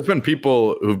there's been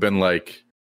people who've been like,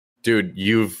 dude,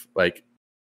 you've like,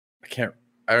 I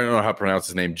don't know how to pronounce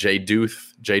his name. Jay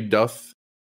Duth.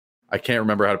 I can't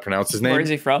remember how to pronounce his name. Where is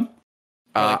he from?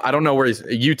 I don't know where he's.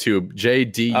 YouTube.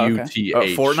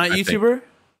 JDUTH. Fortnite YouTuber.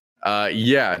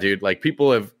 Yeah, dude. Like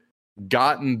people have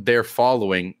gotten their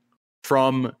following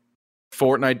from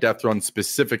Fortnite Deathrun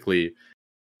specifically,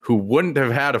 who wouldn't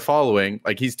have had a following.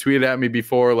 Like he's tweeted at me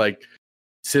before, like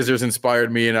Cizzorz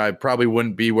inspired me, and I probably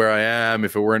wouldn't be where I am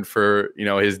if it weren't for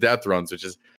his Deathruns, which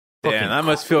is that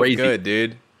must feel good,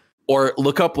 dude. Or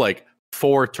look up like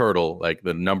 4 Turtle, like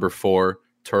the number 4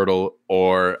 Turtle,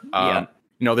 or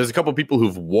there's a couple people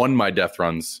who've won my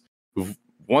Deathruns, who've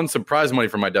won some prize money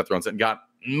from my Deathruns and got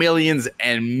millions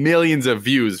and millions of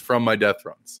views from my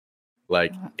Deathruns.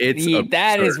 Like it's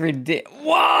that is ridiculous.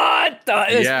 What?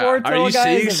 This 4 Turtle Are you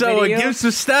guy seeing so? Give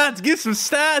some stats. Give some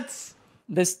stats.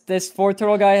 This 4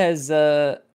 Turtle guy has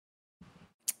a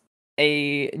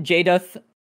Deathrun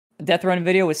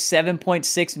video with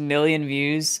 7.6 million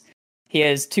views. He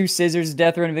has 2 Cizzorz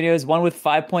Deathrun videos, one with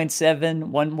 5.7,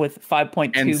 one with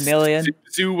 5.2 million.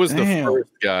 Suzu was the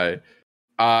first guy.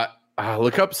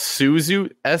 Look up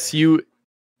Suzu, SUEZHOO.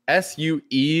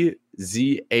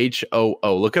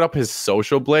 Look it up, his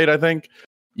social blade, I think.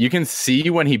 You can see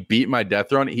when he beat my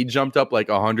Deathrun, he jumped up like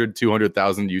 100,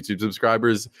 200,000 YouTube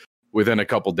subscribers within a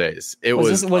couple days.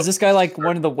 Was this guy like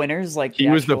one of the winners? Like he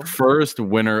was the first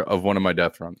winner of one of my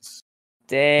Deathtruns.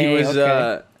 Dang. He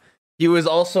was he was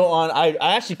also on. I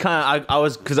actually kind of I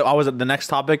was at the next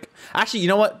topic. Actually, you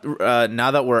know what? Now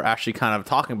that we're actually kind of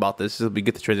talking about this will be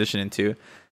good to transition into.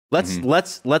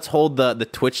 Let's hold the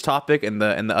Twitch topic and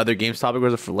the other games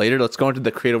topic for later. Let's go into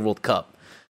the Creative World Cup.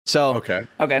 So okay.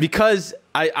 Because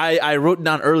I wrote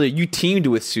down earlier, you teamed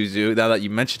with Suzu. Now that you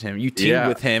mentioned him, you teamed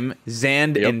with him,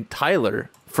 Zand and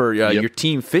Tyler for your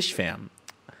team Fish Fam.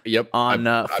 Yep.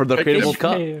 For the Creative World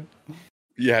Cup.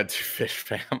 Yeah, Fish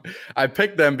Fam. I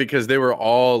picked them because they were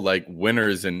all like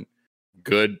winners and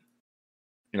good,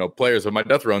 players of my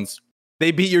Deathruns.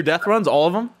 They beat your Deathruns, all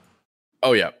of them?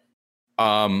 Oh yeah.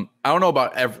 I don't know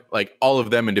about all of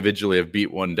them individually have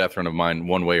beat one Deathrun of mine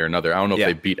one way or another. I don't know if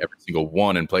they beat every single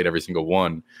one and played every single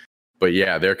one, but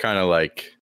yeah, they're kind of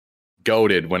like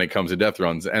goated when it comes to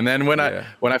Deathruns. And then when I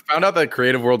found out that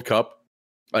Creative World Cup,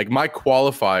 like my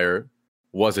qualifier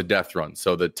was a Deathrun.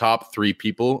 So the top 3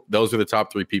 people, those are the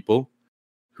top 3 people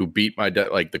who beat my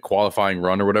the qualifying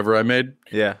run or whatever I made.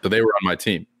 Yeah. So they were on my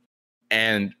team.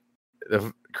 And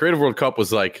the Creative World Cup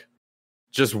was like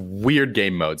just weird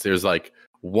game modes. There's like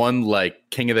one like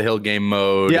King of the Hill game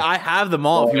mode. Yeah, I have them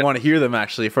all if you want to hear them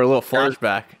actually for a little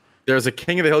flashback. There's a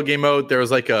King of the Hill game mode. There was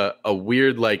like a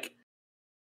weird like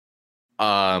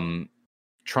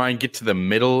try and get to the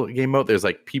middle game mode. There's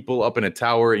like people up in a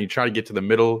tower and you try to get to the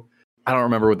middle. I don't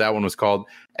remember what that one was called.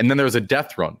 And then there was a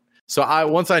death run. So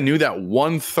once I knew that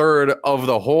 1/3 of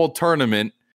the whole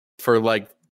tournament for like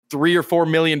 $3 or $4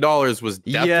 million was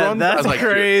death run. That's like,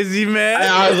 crazy, man.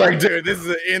 I was like, dude, this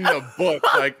is in the book.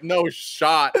 Like, no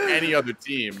shot any other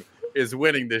team is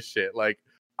winning this shit. Like,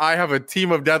 I have a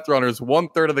team of death runners.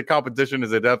 1/3 of the competition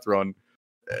is a death run.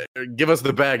 Give us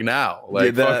the bag now.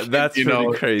 Like, that's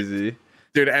pretty crazy,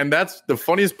 dude. And that's the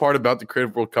funniest part about the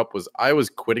Creative World Cup was I was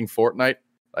quitting Fortnite.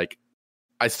 Like,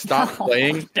 I stopped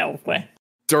playing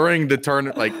during the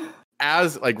tournament. Like,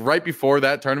 right before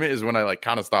that tournament is when I like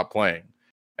kind of stopped playing.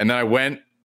 And then I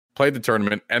played the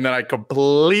tournament, and then I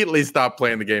completely stopped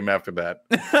playing the game after that.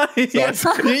 You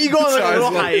go on a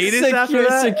little hiatus after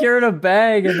that? Secured a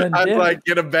bag, and then I was like,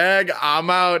 get a bag,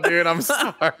 I'm out, dude. I'm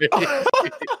sorry.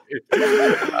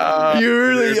 You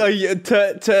really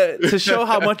to show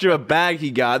how much of a bag he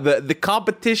got. The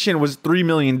competition was $3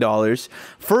 million.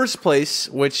 First place,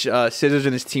 which Cizzorz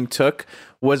and his team took,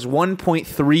 was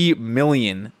 $1.3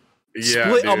 million.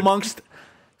 Split amongst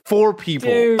 4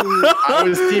 people. I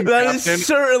was team that captain. Is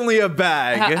certainly a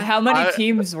bag. How many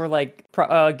teams were like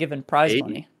given prize 8?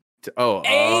 money? No,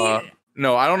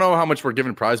 I don't know how much we're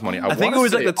given prize money. I think it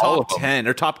was like the top 10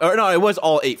 or top. Or no, it was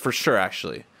all 8 for sure.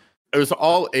 Actually, It was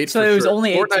all 8. So it was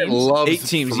only 8 Fortnite teams? loves 8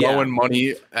 teams, throwing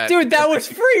money at Dude, that was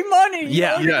free money.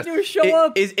 Yeah. All you had to do was show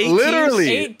up. Is 8 Literally.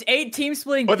 teams? Eight teams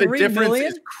splitting But the 3 difference million?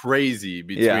 is crazy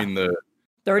between the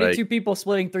 32 people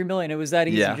splitting 3 million. It was that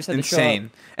easy. Yeah, You just had to insane. show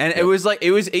up. And it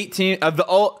was 18 of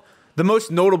the most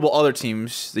notable other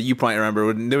teams that you probably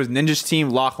remember. There was Ninja's team,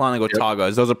 Lachlan, and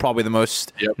Gotagas. Those are probably the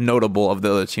most notable of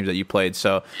the other teams that you played.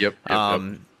 So,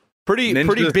 pretty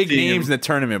big names in the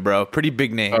tournament, bro. Pretty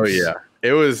big names. Oh yeah,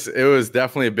 it was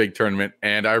definitely a big tournament,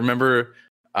 and I remember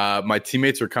my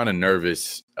teammates were kind of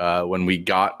nervous when we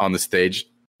got on the stage.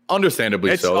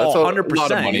 Understandably It's so. That's 100%. a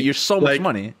lot of money. You're so much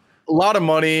money. A lot of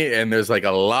money, and there's like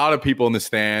a lot of people in the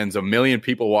stands, a million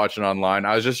people watching online.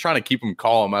 I was just trying to keep them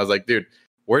calm. I was like, dude,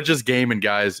 we're just gaming,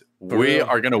 guys. We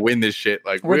are gonna win this shit.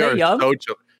 Like, Were we they are young? so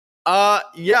chill.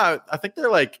 Yeah, I think they're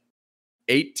like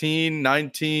 18,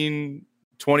 19,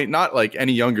 20, not like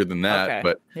any younger than that, Okay.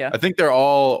 but Yeah. I think they're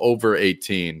all over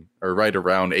 18 or right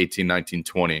around 18, 19,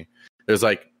 20. There's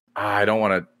like, I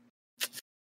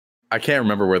can't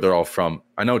remember where they're all from.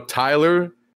 I know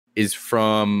Tyler is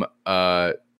from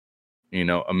America.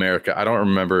 I don't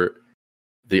remember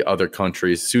the other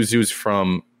countries. Suzu's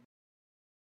from,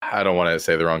 I don't want to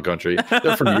say the wrong country.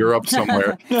 They're from Europe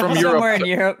somewhere. Somewhere in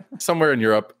Europe. Somewhere in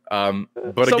Europe. But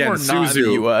Somewhere again, not in the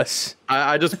Suzu. US.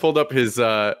 I just pulled up his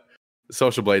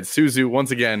social blade. Suzu,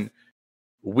 once again,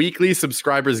 weekly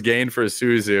subscribers gained for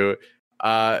Suzu.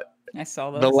 I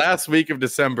saw those. The last week of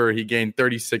December, he gained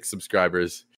 36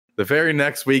 subscribers. The very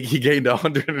next week, he gained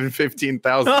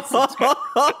 115,000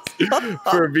 subscribers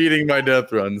for beating my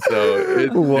Deathrun. So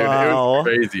it was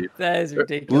crazy. That is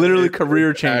ridiculous. Literally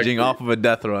career changing off of a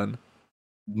death run.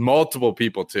 Multiple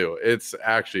people too. It's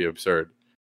actually absurd.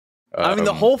 I mean,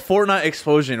 the whole Fortnite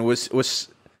explosion was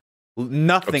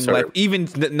nothing absurd. like even.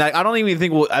 I don't even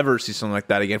think we'll ever see something like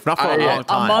that again. Not for a long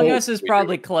time. Among Us is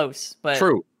probably close, but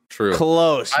True.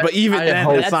 Close, but even then,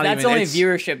 that's, it's not that's even only it's,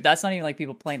 viewership. That's not even like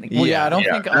people playing the game. Well, yeah, I don't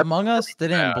think that's Among Us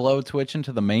didn't blow Twitch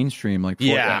into the mainstream like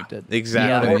Fortnite did. exactly.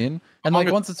 You know what I mean? And like Among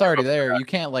Us- once it's already there, you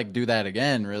can't like do that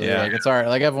again. Really, Yeah. like it's alright.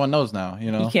 Like everyone knows now.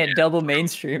 You know? You can't double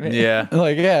mainstream it. Yeah,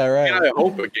 Like yeah, right. I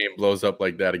hope a game blows up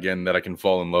like that again that I can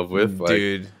fall in love with. Like,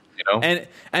 dude. you know?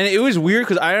 And it was weird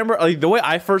because I remember like the way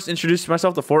I first introduced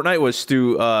myself to Fortnite was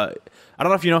through I don't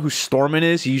know if you know who Stormin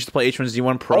is. He used to play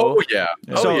H1Z1 Pro. Oh yeah.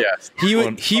 So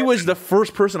Yeah. he was the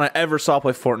first person I ever saw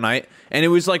play Fortnite, and it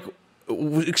was like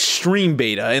extreme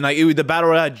beta, and like the battle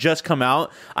royale had just come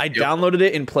out. I downloaded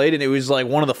it and played, and it was like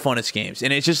one of the funnest games.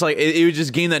 And it's just like it was just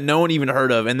a game that no one even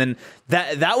heard of. And then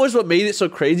that was what made it so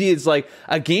crazy. It's like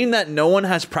a game that no one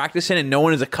has practice in and no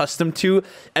one is accustomed to.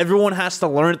 Everyone has to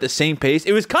learn at the same pace.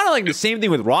 It was kind of like the same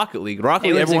thing with Rocket League. Rocket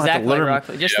League, It was everyone exactly had to learn. like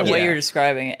Rocket League. Just the way you're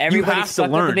describing it. Everybody have to sucked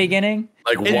at learn. the beginning.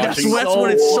 Like And that's watching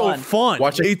when it's so fun. fun.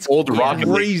 Watching It's old Rocket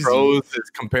crazy. League pros as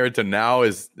compared to now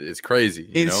is crazy.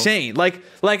 You know? Insane. Like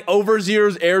Over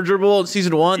Zero's air dribble in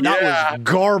season 1, that was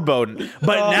garbo.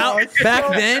 But now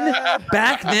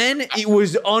back then it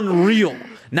was unreal.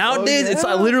 Nowadays it's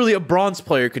literally a bronze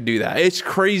player could do that. It's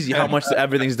crazy how much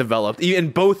everything's developed in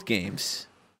both games.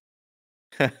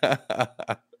 Dude,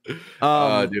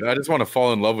 I just want to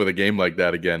fall in love with a game like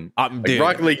that again. Like, Dude.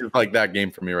 Rocket League is like that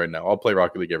game for me right now. I'll play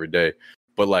Rocket League every day,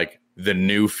 but like the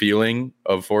new feeling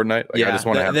of Fortnite, like I just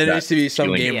want to have. There that needs to be some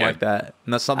feeling game again. like that.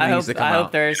 And that's something I that hope, needs to come I out.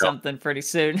 hope there is something pretty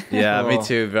soon. Yeah, me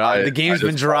too. Bro. The game's I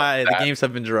been just dry. want The that. games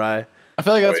have been dry. I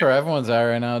feel like that's where everyone's at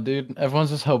right now, dude. Everyone's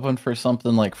just hoping for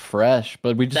something like fresh,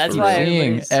 but we just That's keep why seeing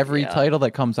everybody's- every yeah. title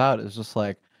that comes out is just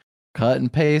like cut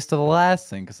and paste to the last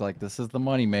thing because like this is the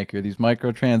moneymaker, these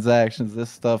microtransactions, this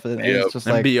stuff, and it's just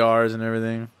like MBRs and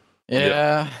everything.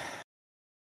 yeah.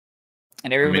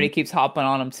 And everybody keeps hopping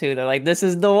on them too. They're like, "This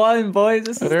is the one, boys.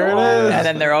 This is There the it one." is. And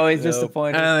then they're always And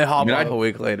disappointed. then they hop I mean, off a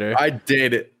week later. I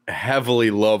did heavily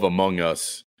love Among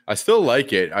Us. I still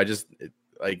like it. I just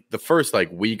like the first like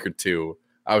week or two,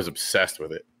 I was obsessed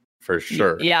with it for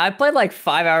sure. Yeah, I played like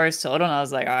 5 hours total, and I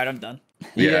was like, "All right, I'm done."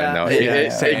 No, Yeah,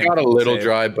 it same, got a little same.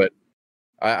 dry, but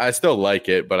I still like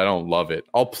it, but I don't love it.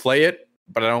 I'll play it,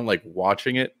 but I don't like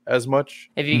watching it as much.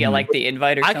 If you get like the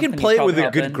invite or I something, can play it with a you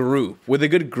good group. With a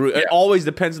good group, it always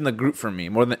depends on the group for me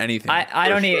more than anything. I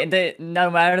don't even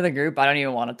no matter the group. I don't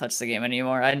even want to touch the game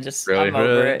anymore. I'm Really?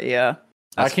 over it. Yeah.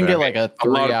 I can fair. get like a A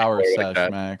lot of 3-hour people are like sesh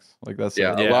that. max. Like that's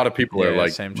Yeah, it. a lot of people are Yeah,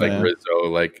 like same thing. Rizzo,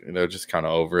 like they're just kind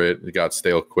of over it. It got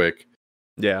stale quick.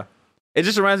 Yeah, it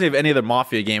just reminds me of any other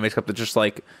Mafia game except it's just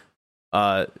like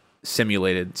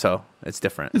simulated, so it's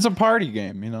different. It's a party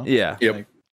game, you know. Yeah, Yep.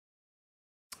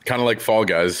 Kind of like Fall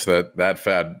Guys. That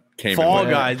fad came. Fall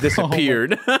Guys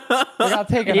disappeared. We got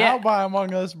taken out by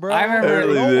Among Us, bro. I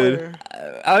remember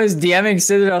I was DMing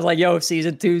Cizzorz. I was like, "Yo, if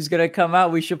season 2 is gonna come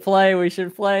out, we should play.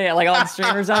 Like on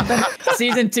stream or something."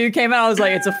 Season 2 came out. I was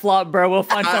like, "It's a flop, bro. We'll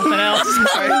find something else."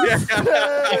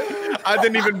 I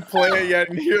didn't even play it yet,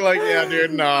 and you're like, "Yeah,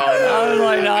 dude, no." I was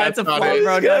like, "No, it's a flop,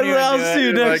 bro. I'll see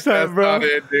you next time, bro." That's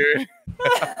not it, dude.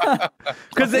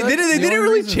 Because they didn't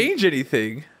really change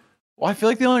anything. Well, I feel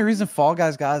like the only reason Fall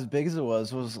Guys got as big as it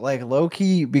was like low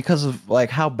key because of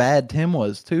like how bad Tim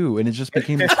was too, and it just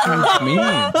became this huge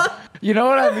meme. You know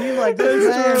what I mean? Like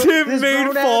Tim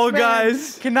made Fall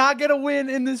Guys cannot get a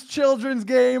win in this children's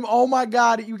game. Oh my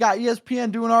god! You got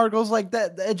ESPN doing articles like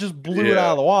that. It just blew it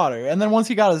out of the water. And then once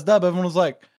he got his dub, everyone was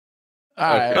like, "All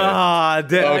right,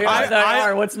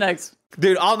 damn. What's next?"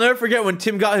 Dude, I'll never forget when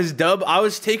Tim got his dub. I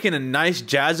was taking a nice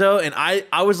Jazzo, and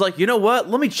I was like, you know what?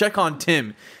 Let me check on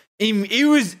Tim.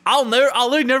 I'll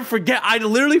literally never forget. I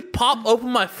literally pop open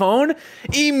my phone.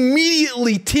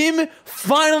 Immediately, Tim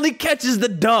finally catches the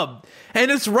dub. And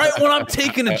it's right when I'm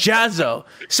taking a Jazzo.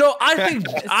 So I think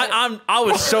I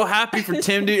was so happy for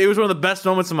Tim, dude. It was one of the best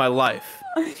moments of my life.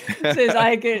 Says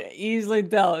I could easily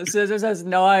tell. Cizzorz has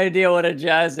no idea what a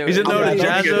Jazzo is. You know what a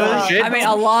Jazzo is? I mean,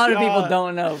 a lot of people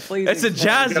don't know. Please. It's a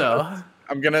Jazzo.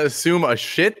 I'm gonna assume a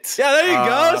shit. Yeah, there you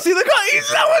go. See, look how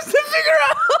easy that was to figure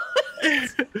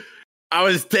out. I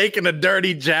was taking a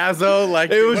dirty Jazzo.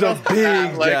 Like it was a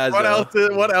big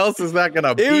Jazzo. What else is that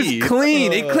gonna be? It was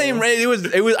clean. It clean. It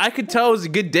was. I could tell it was a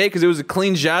good day because it was a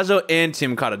clean Jazzo and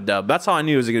Tim caught a dub. That's how I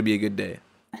knew it was gonna be a good day.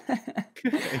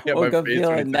 Woke up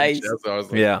feeling nice.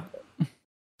 Yeah.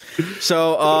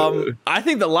 So I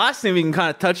think the last thing we can kind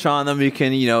of touch on, then we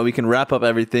can wrap up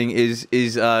everything is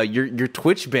your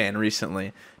Twitch ban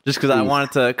recently. Just because I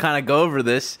wanted to kind of go over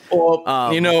this.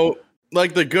 Well,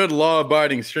 like the good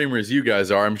law-abiding streamers you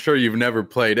guys are, I'm sure you've never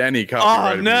played any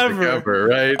copyrighted music ever,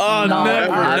 right? Oh, no,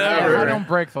 never. I don't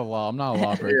break the law. I'm not a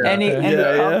lawbreaker. Any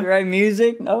copyright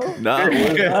music? No. No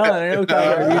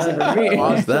copyright music for me.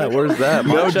 Where's that?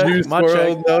 No Juice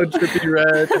WRLD, no Trippy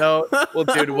Red, no. Well,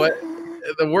 dude, what?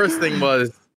 The worst thing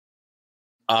was,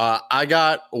 I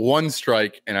got one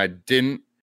strike and I didn't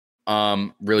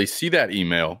really see that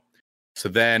email. So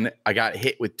then I got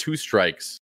hit with 2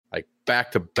 strikes.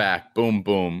 Back to back, boom,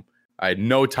 boom. I had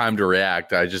no time to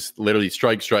react. I just literally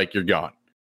strike, you're gone.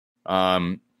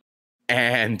 And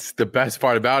the best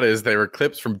part about it is they were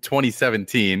clips from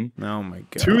 2017. Oh my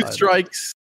god. 2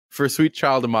 strikes for Sweet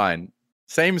Child of Mine.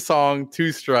 Same song,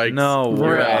 2 strikes. No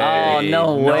way. Oh,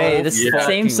 no way. This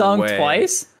same song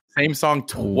twice? Same song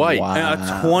twice. Wow. And a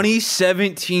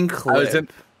 2017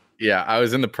 clip. I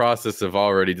was in the process of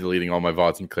already deleting all my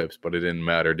VODs and clips, but it didn't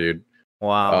matter, dude.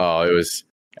 Wow. Oh, it was...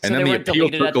 And then the appeal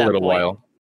took a little while.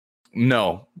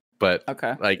 No, but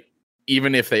like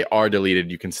even if they are deleted,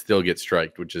 you can still get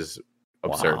striked, which is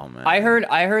absurd. Wow, man. I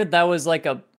heard that was like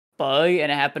a bug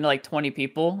and it happened to like 20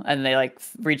 people and they like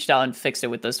reached out and fixed it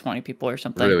with those 20 people or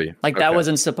something. Really? Like that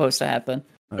wasn't supposed to happen.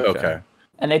 Okay.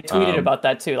 And they tweeted about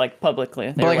that too, like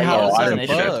publicly. But like, how is this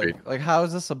a bug? Like, how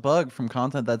is this a bug from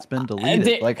content that's been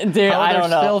deleted? Like, dude, how I are don't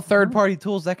there know. still third-party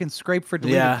tools that can scrape for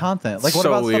deleted content? Like, what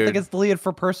about stuff that gets deleted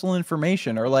for personal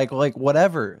information or like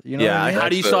whatever? You know? Yeah. What I mean? How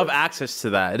do you still have access to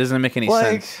that? It doesn't make any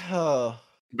sense.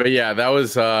 But yeah, that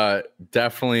was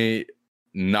definitely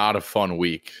not a fun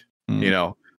week. You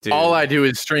know, dude. All I do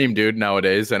is stream, dude,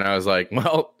 nowadays, and I was like,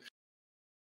 well.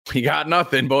 We got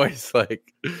nothing, boys.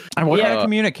 Like, and what kind of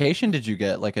communication did you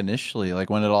get, like initially,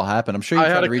 like when it all happened? I'm sure you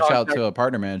tried to reach out to a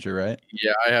partner manager, right?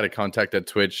 Yeah, I had a contact at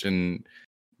Twitch, and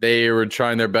they were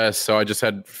trying their best. So I just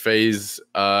had FaZe's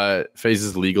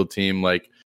legal team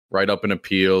like write up an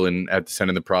appeal and had to send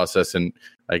in the process, and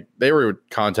like they were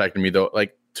contacting me though.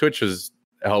 Like Twitch was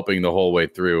helping the whole way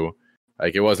through.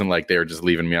 Like it wasn't like they were just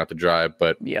leaving me out to dry,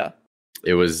 but yeah,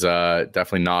 it was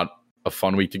definitely not a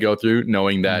fun week to go through,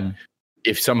 knowing that.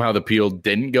 If somehow the appeal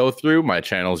didn't go through, my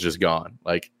channel's just gone.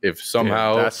 Like if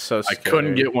somehow I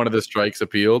couldn't get one of the strikes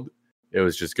appealed, it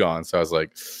was just gone. So I was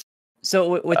like,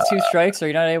 so with 2 strikes, are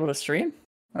you not able to stream?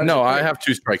 No, I have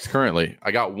 2 strikes currently.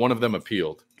 I got one of them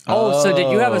appealed. Oh, so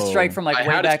did you have a strike from like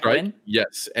way back when?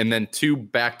 Yes, and then 2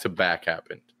 back to back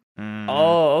happened.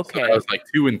 Oh, okay. So that was like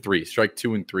 2 and 3. Strike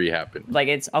 2 and 3 happened. Like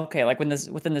it's okay, like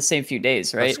within the same few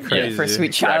days, right? That's crazy. For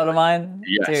Sweet Child of Mine,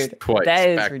 yes, dude, twice. that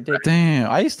is ridiculous.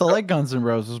 Damn, I used to like Guns N'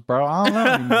 Roses, bro. I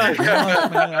don't know,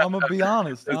 man. I'm gonna be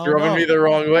honest. It's rubbing me the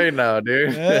wrong way now,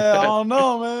 dude. Yeah, I don't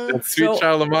know, man. That Sweet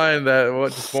Child of Mine that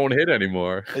just won't hit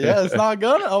anymore. Yeah, it's not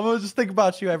gonna. I'm gonna just think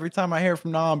about you every time I hear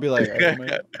from Nam and be like, hey,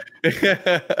 man.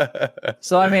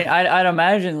 So I mean, I'd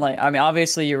imagine like, I mean,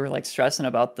 obviously you were like stressing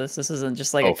about this. This isn't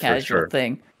just like a casual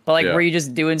thing. But like, were you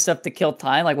just doing stuff to kill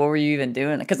time? Like, what were you even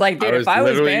doing? Because like, dude, if I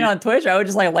was banned on Twitch, I would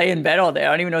just like lay in bed all day.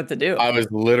 I don't even know what to do. I was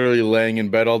literally laying in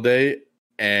bed all day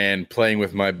and playing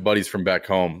with my buddies from back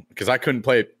home because I couldn't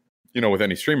play, with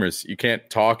any streamers. You can't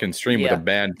talk and stream with a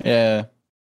banned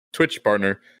Twitch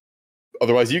partner.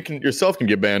 Otherwise, you yourself can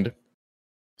get banned.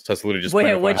 So that's literally just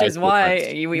which is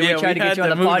why we tried to get you on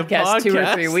the podcast 2 or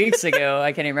 3 weeks ago.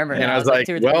 I can't even remember. And I was like,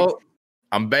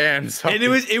 I'm banned. So and it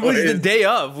was the day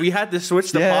of. We had to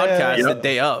switch the podcast the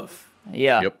day of.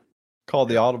 Yeah. Yep. Called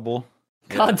the Audible.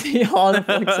 Called the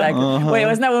Audible, exactly. Wait,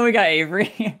 wasn't that when we got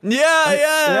Avery? Yeah,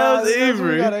 that was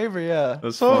Avery. We got Avery, yeah.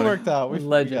 So it worked out. We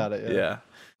got it. Yeah.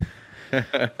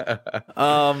 Yeah,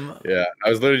 I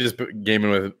was literally just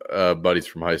gaming with buddies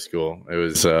from high school. It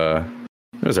was all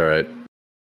right.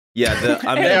 Yeah, it's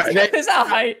all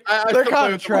right. They're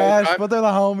kind of trash, but they're the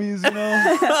homies,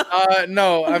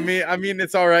 No, I mean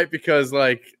it's all right because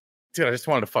like, dude, I just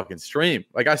wanted to fucking stream.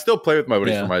 Like, I still play with my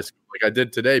buddies from high school, like I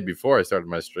did today before I started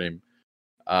my stream.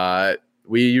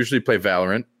 We usually play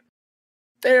Valorant.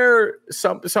 They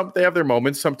have their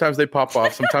moments. Sometimes they pop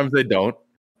off. Sometimes they don't.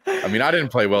 I mean, I didn't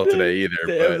play well today either.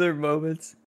 They have their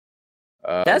moments.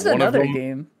 That's another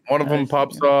game. One of them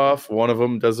pops off. One of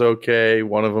them does okay.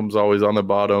 One of them's always on the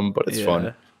bottom, but it's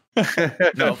fun.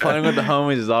 No, playing with the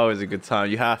homies is always a good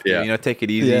time. You have to, take it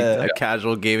easy.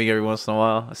 Casual gaming every once in a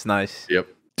while. It's nice. Yep.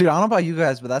 Dude, I don't know about you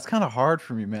guys, but that's kind of hard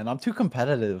for me, man. I'm too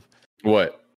competitive.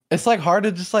 What? It's like hard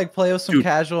to just like play with some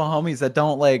casual homies that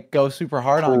don't like go super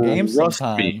hard on games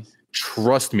sometimes.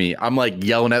 Trust me, I'm like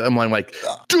yelling at them. I'm like,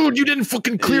 dude, you didn't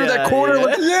fucking clear that corner.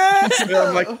 Yeah. Like, and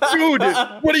I'm like, dude,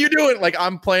 what are you doing? Like,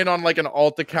 I'm playing on like an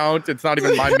alt account. It's not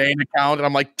even my main account. And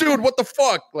I'm like, dude, what the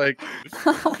fuck? Like,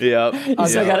 you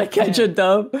still gotta catch a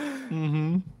dub.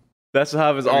 Mm-hmm. That's what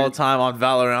happens all the time on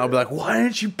Valorant. I'll be like, why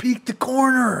didn't you peek the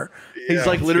corner? He's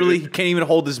like, literally, he can't even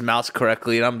hold his mouse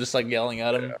correctly. And I'm just like yelling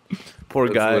at him. Poor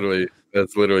guy.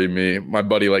 That's literally me. My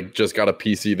buddy like just got a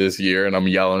PC this year, and I'm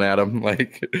yelling at him.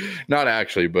 Like, not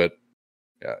actually, but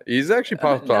yeah, he's actually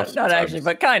popped off. Not actually,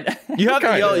 but kind of. You have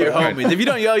to yell at your homies. If you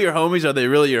don't yell at your homies, are they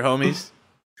really your homies?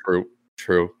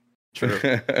 True.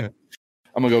 I'm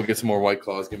gonna go get some more White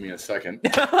Claws. Give me a second.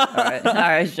 All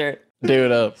right, sure. Do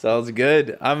it up. Sounds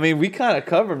good. I mean, we kind of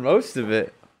covered most of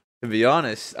it, to be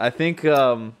honest. I think.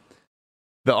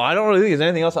 But I don't really think there's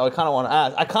anything else I kind of want to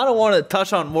ask. I kind of want to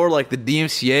touch on more like the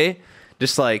DMCA,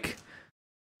 just like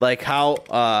how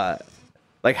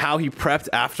he prepped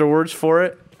afterwards for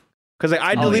it. Because like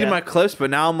I deleted my clips,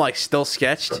 but now I'm like still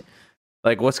sketched.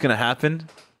 Like what's gonna happen?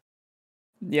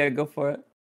 Yeah, go for it.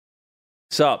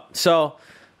 So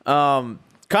kind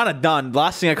of done.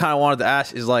 Last thing I kind of wanted to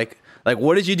ask is like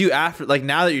what did you do after? Like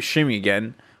now that you're streaming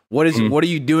again, what are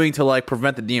you doing to like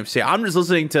prevent the DMCA? I'm just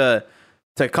listening to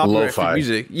copyright free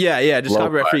music. Yeah, just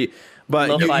copyright free.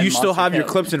 But you still have your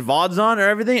clips and VODs on or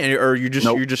everything, or you're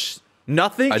just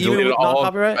nothing. I deleted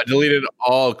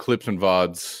all clips and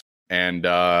VODs. And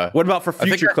what about for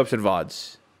future clips and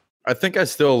VODs? I think I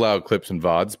still allow clips and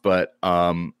VODs, but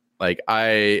like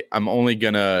I'm only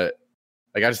gonna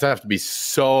I just have to be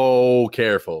so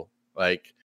careful.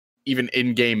 Like even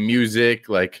in-game music,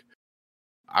 like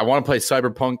I want to play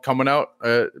Cyberpunk coming out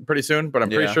pretty soon, but I'm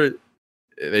pretty sure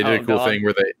they did a cool thing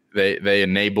where they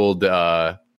enabled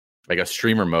like a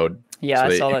streamer mode. Yeah,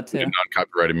 I saw that too.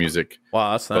 Non-copyrighted music.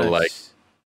 Wow, that's nice. But like,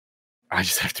 I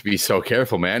just have to be so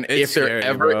careful, man. It's if there scary,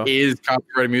 ever is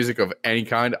copyrighted music of any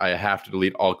kind, I have to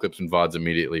delete all clips and VODs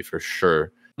immediately for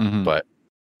sure. Mm-hmm. But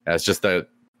that's just a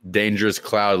dangerous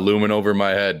cloud looming over my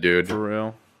head, dude. For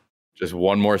real. Just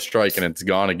one more strike and it's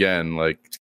gone again. Like,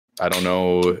 I don't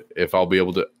know if I'll be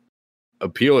able to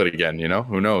appeal it again.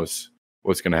 Who knows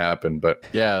what's going to happen? But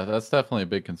yeah, that's definitely a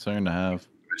big concern to have.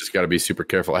 I just got to be super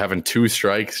careful. Having 2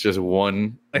 strikes, just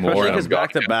one more. It's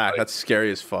back to back. That's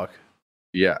scary as fuck.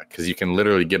 Yeah, because you can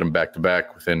literally get them back to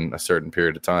back within a certain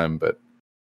period of time, but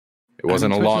it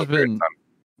wasn't a long period of time.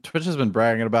 Twitch has been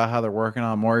bragging about how they're working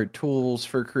on more tools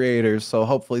for creators, so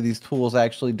hopefully these tools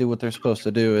actually do what they're supposed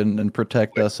to do and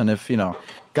protect us. And if,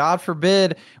 God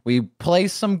forbid, we play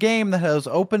some game that has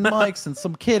open mics and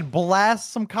some kid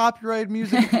blasts some copyrighted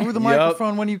music through the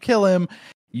microphone when you kill him,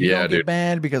 you don't get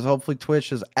banned, because hopefully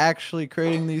Twitch is actually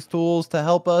creating these tools to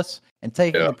help us and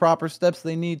taking the proper steps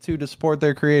they need to support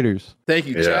their creators. Thank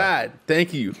you, Chad.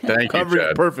 Thank you. Covered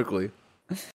it perfectly.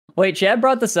 Wait, Chad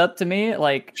brought this up to me.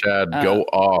 Like, Chad, go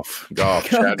off. Go off.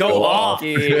 Chad, go off.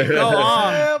 Go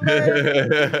on.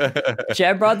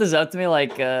 Chad brought this up to me.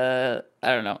 Like, I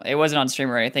don't know. It wasn't on stream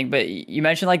or anything, but you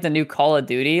mentioned like the new Call of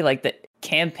Duty. Like,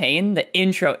 campaign, the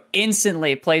intro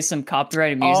instantly plays some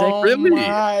copyrighted music. Oh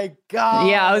my god!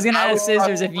 Yeah, I was gonna ask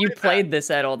Cizzorz if you played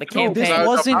this at all. The campaign. This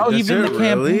wasn't even the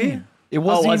campaign. It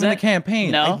wasn't even the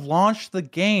campaign. No? I launched the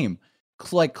game,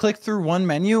 click through one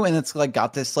menu, and it's like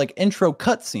got this like intro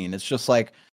cutscene. It's just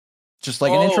like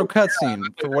an intro cutscene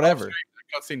for whatever. The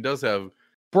cutscene does have.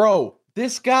 Bro,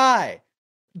 this guy.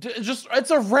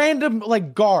 It's a random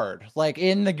like guard like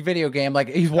in the video game, like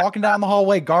he's walking down the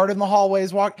hallway, guard in the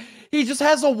hallways he just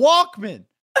has a Walkman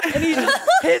and he just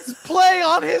hits play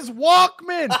on his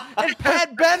Walkman, and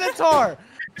Pat Benatar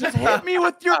just hit me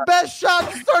with your best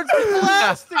shot and starts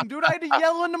blasting, dude. I had to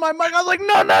yell into my mic. I was like,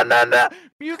 no,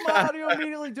 mute my audio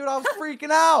immediately, dude. I was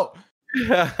freaking out.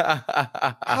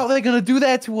 How are they gonna do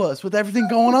that to us with everything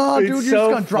going on, dude? You're just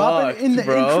gonna drop it in the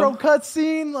intro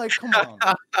cutscene? Like, come on.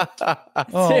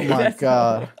 Oh dude, my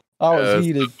god. I was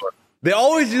heated. They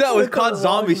always do that with COD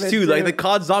Zombies too. Like the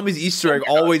COD Zombies Easter egg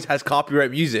always has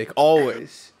copyright music.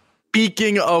 Always.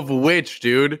 Speaking of which,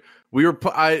 dude, we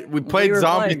played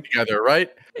Zombies together,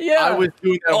 right? Yeah. I was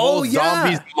doing that whole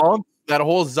Zombies month. That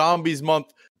whole Zombies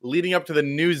month leading up to the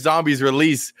new Zombies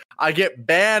release. I get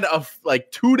banned of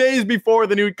like 2 days before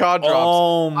the new COD drops.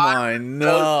 Oh my no!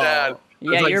 So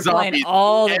yeah, like you're playing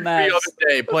all the maps every other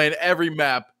day, playing every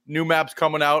map. New maps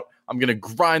coming out. I'm gonna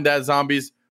grind that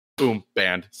Zombies. Boom,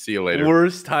 banned. See you later.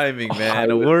 Worst timing,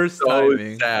 man. Worst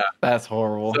timing. Sad. That's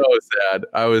horrible. So sad.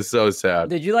 I was so sad.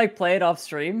 Did you like play it off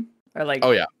stream or like? Oh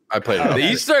yeah, I played it.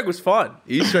 The Easter egg was fun.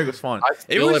 It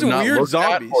was a weird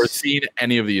Zombies. Or seen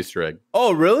any of the Easter egg.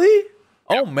 Oh really?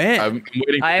 Oh man, I'm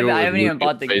waiting. I haven't even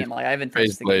bought the game. Like I haven't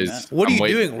touched the game yet. What are you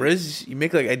doing, Riz? You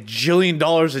make like $1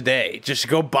 jillion a day. Just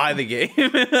go buy the game. No,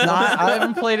 I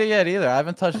haven't played it yet either. I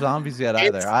haven't touched Zombies yet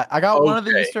either. I got one of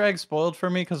the Easter eggs spoiled for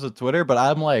me because of Twitter, but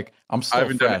I'm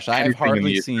still fresh. I have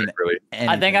hardly seen it. Really.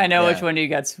 I think I know which one you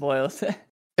got spoiled.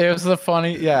 It was the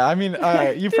funny. Yeah, I mean,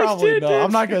 you probably know.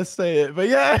 I'm not gonna say it, but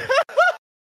yeah.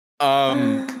 I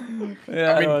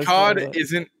mean, COD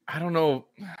isn't. I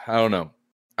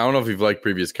don't know if you've liked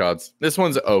previous CODs. This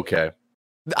one's okay.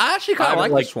 I actually kind of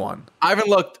like this one. I haven't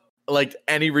looked like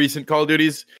any recent Call of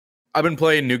Duties. I've been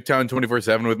playing Nuketown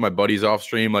 24/7 with my buddies off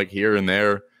stream, like here and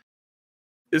there.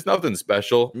 It's nothing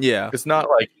special. Yeah. It's not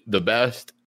like the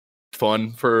best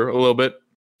fun for a little bit.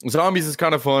 Zombies is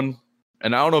kind of fun.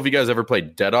 And I don't know if you guys ever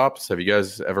played Dead Ops. Have you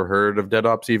guys ever heard of Dead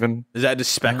Ops even? Is that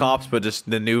just Spec Ops, but just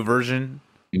the new version?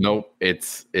 Nope.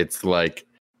 It's like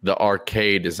the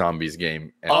arcade Zombies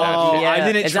game. And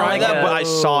I didn't try that, but I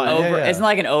saw it. Isn't it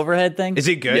like an overhead thing? Is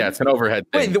it good? Yeah, it's an overhead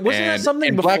thing. Wait, wasn't that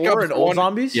something before in old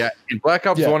Zombies? Yeah, in Black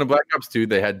Ops 1 and Black Ops 2,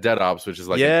 they had Dead Ops, which is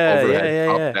like an overhead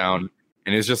top down.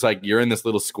 And it's just like you're in this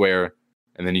little square,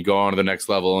 and then you go on to the next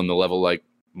level, and the level like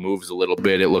moves a little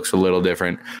bit. It looks a little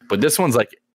different. But this one's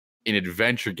like an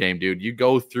adventure game, dude. You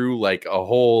go through like a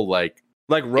whole like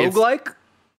roguelike?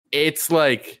 It's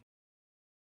like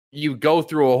you go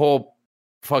through a whole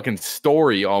fucking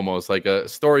story, almost like a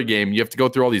story game. You have to go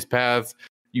through all these paths.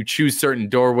 You choose certain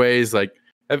doorways. Like,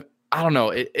 I don't know.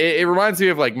 It reminds me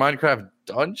of like Minecraft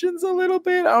Dungeons a little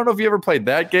bit. I don't know if you ever played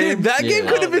that game. Dude, that game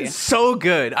could have been so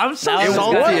good. I'm so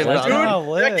salty about it.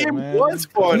 That game was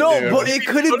fun. No, dude. but it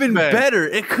could have been better.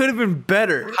 It could have been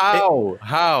better. How?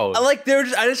 I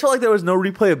just felt like there was no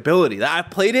replayability. I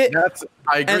played it.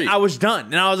 I agree. And I was done.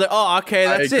 And I was like, oh, okay,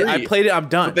 that's it. I played it. I'm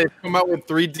done. But they've come out with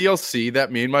 3 DLC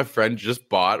that me and my friend just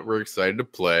bought. We're excited to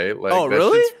play. Like, oh,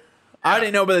 really? I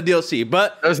didn't know about the DLC,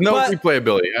 but there's no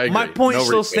replayability. I agree. My point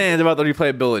still stands about the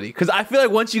replayability because I feel like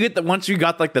once you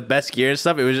got like the best gear and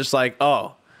stuff, it was just like,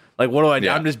 oh, like what do I do?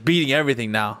 I'm just beating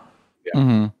everything now. Yeah.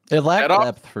 Mm-hmm. It lacked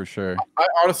depth for sure. I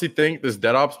honestly think this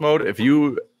Dead Ops mode, if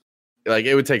you like,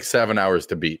 it would take 7 hours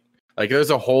to beat. Like,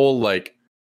 there's a whole like,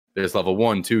 there's level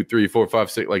 1, 2, 3, 4, 5,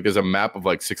 6. Like, there's a map of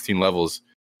like 16 levels.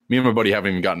 Me and my buddy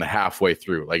haven't even gotten halfway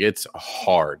through. Like, it's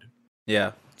hard.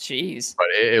 Yeah. Jeez. But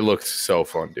it looks so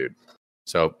fun, dude.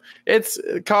 So it's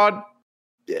COD.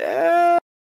 Yeah,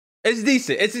 it's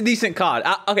decent. It's a decent COD.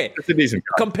 Okay, it's a decent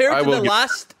COD. Compared to the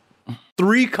last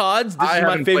 3 CODs, this is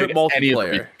my favorite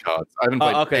multiplayer. I haven't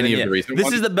played any of the recent ones.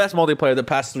 This is the best multiplayer the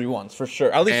past 3 ones for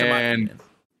sure. At least in my opinion.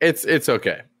 It's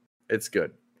okay. It's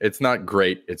good. It's not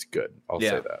great. It's good. I'll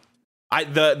say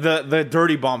that. The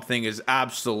dirty bomb thing is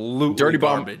absolutely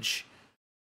garbage.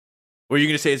 Were you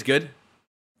gonna say it's good?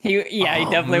 He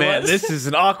definitely was. This is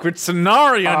an awkward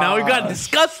scenario. Now we got to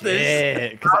discuss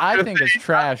this. Because I think it's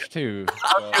trash too. So.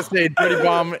 I was gonna say Dirty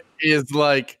Bomb is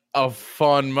like a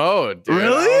fun mode. Dude.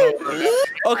 Really?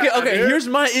 Okay. Here's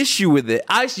my issue with it.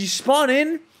 You spawn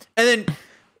in, and then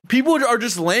people are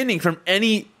just landing from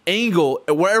any angle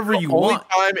wherever you only want.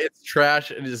 Time it's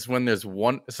trash is when there's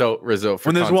one. So Rizzo, for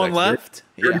when there's context, one left.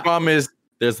 Your bomb is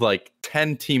there's like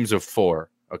 10 teams of 4.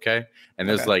 Okay, and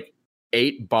there's like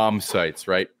 8 bomb sites.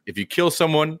 Right. If you kill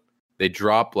someone, they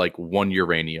drop like 1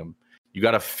 uranium. You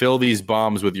got to fill these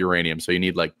bombs with uranium. So you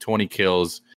need like 20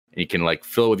 kills, and you can like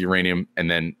fill it with uranium and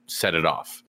then set it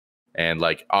off. And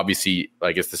like obviously,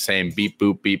 like it's the same beep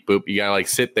boop beep boop. You gotta like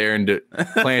sit there and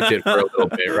plant it for a little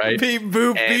bit, right? Beep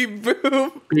boop beep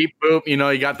boop beep boop. You know,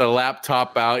 you got the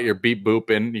laptop out. You're beep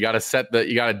booping. You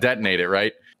gotta detonate it,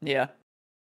 right? Yeah.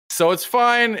 So it's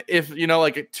fine if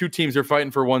like 2 teams are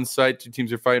fighting for one site, 2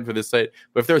 teams are fighting for this site.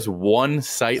 But if there's one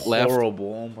site left,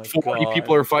 horrible. Oh my 40 God.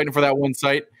 people are fighting for that one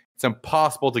site. It's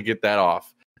impossible to get that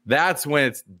off. That's when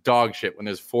it's dog shit. When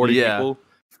there's 40 people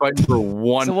fighting for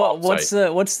one.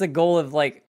 So what's the goal of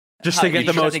like just to get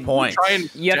the most points?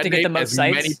 You have to get the most as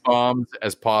sites. Many bombs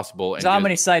as possible. So how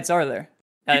many sites are there?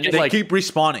 They keep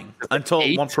respawning until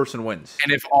 8, one person wins.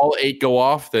 And if all 8 go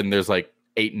off, then there's like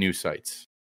 8 new sites.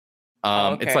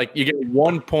 It's like you get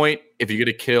 1 point if you get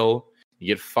a kill. You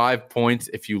get 5 points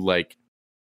if you like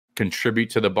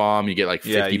contribute to the bomb. You get like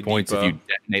 50 points if you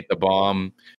detonate the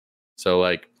bomb. So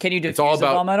like, can you defuse it's all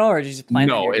about, the bomb at all, or just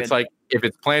plant it? No, it's like if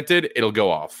it's planted, it'll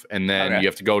go off, and then you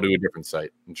have to go to a different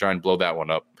site and try and blow that one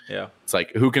up. Yeah, it's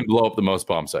like who can blow up the most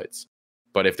bomb sites.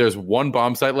 But if there's one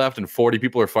bomb site left and 40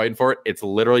 people are fighting for it, it's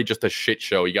literally just a shit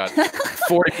show. You got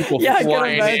 40 people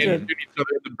flying in, shooting each other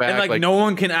in the back, and like no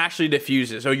one can actually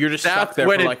defuse it. So you're just stuck there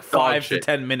for like 5 to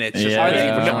 10 minutes.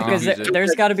 Because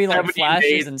there's got to be like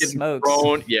flashes and smokes.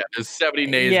 There's 70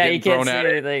 nades getting thrown at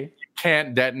it. You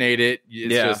can't detonate it.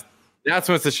 It's just that's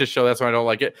when it's a shit show. That's why I don't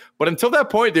like it. But until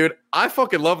that point, dude, I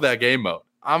fucking love that game mode.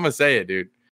 I'm gonna say it, dude.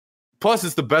 Plus,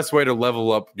 it's the best way to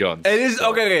level up guns. It is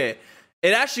okay.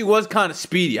 It actually was kind of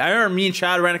speedy. I remember me and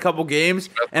Chad ran a couple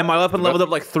games, and my weapon leveled up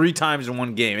like 3 times in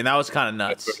one game, and that was kind of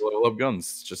nuts. That's level up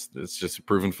guns. It's just a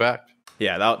proven fact.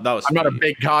 Yeah, that was. I'm not a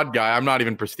big COD guy. I'm not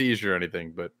even prestige or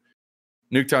anything, but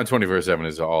Nuketown 24/7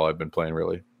 is all I've been playing,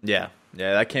 really. Yeah,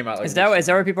 that came out. Like is that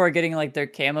where people are getting like their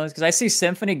camos? Because I see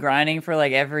Symphony grinding for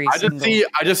like every. I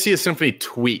just see a Symphony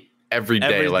tweet every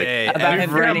day, about him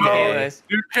grinding camos.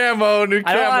 New camo.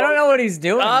 I don't know what he's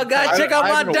doing. Oh, guys, check out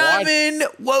my diamond!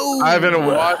 Whoa! I haven't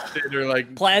watched it or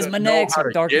like Plasma Next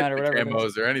or Dark Matter, whatever.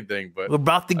 Camos or anything, but we're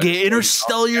about to get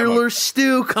Interstellar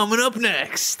Stew coming up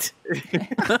next.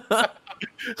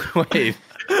 Wait,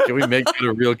 can we make it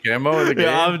a real camo in the game?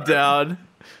 Yeah, I'm down.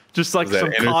 Just like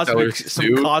some cosmic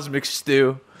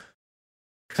stew.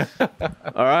 All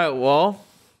right, well,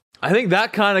 I think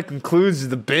that kind of concludes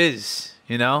the biz.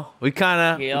 You know, we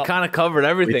kind of covered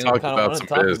everything. We talked about some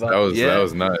biz. That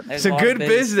was nuts. Some good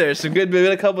biz there. Some good. We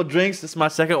had a couple drinks. This is my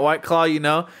second White Claw. You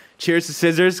know, cheers to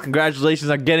Cizzorz. Congratulations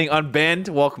on getting unbanned.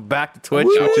 Welcome back to Twitch,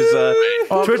 which is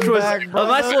Twitch was a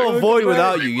nice little void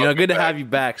without you. You know, good to have you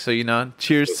back. So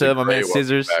cheers to my man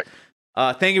Cizzorz.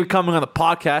 Thank you for coming on the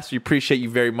podcast. We appreciate you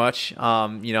very much.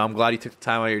 I'm glad you took the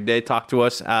time out of your day to talk to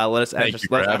us. Let us ask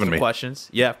some questions.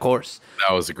 Yeah, of course.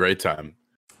 That was a great time.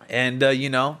 And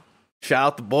shout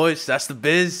out the boys. That's the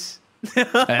biz.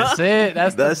 That's it.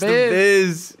 That's the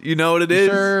biz. You know what it is.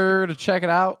 Be sure to check it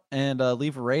out and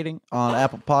leave a rating on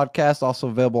Apple Podcasts. Also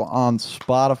available on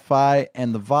Spotify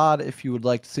and the VOD. If you would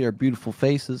like to see our beautiful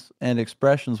faces and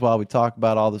expressions while we talk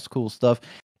about all this cool stuff,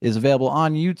 is available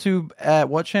on YouTube at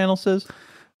what channel, Sis?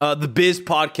 The Bizz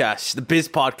Podcast. The Bizz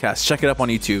Podcast. Check it up on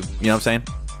YouTube. You know what I'm saying?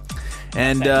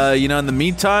 And in the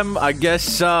meantime, I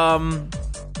guess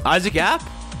Isaac App.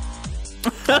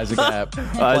 Isaac App.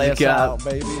 Isaac App, out,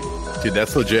 baby. Dude,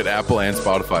 that's legit. Apple and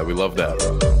Spotify. We love that.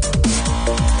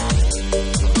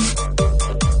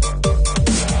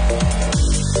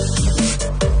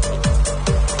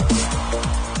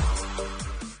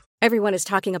 Everyone is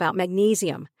talking about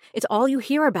magnesium. It's all you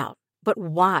hear about. But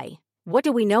why? What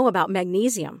do we know about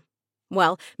magnesium?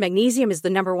 Well, magnesium is the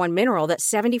 #1 mineral that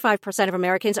 75% of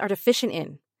Americans are deficient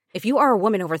in. If you are a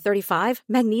woman over 35,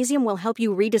 magnesium will help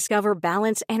you rediscover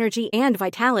balance, energy, and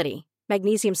vitality.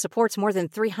 Magnesium supports more than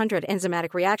 300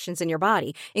 enzymatic reactions in your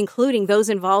body, including those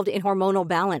involved in hormonal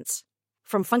balance.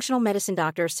 From functional medicine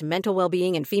doctors to mental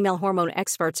well-being and female hormone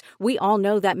experts, we all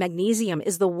know that magnesium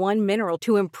is the one mineral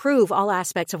to improve all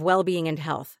aspects of well-being and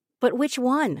health. But which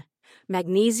one?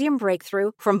 Magnesium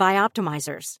Breakthrough from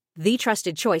Bioptimizers, the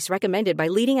trusted choice recommended by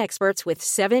leading experts with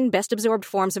 7 best-absorbed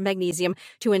forms of magnesium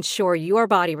to ensure your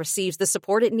body receives the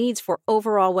support it needs for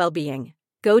overall well-being.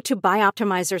 Go to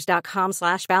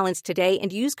bioptimizers.com/balance today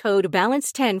and use code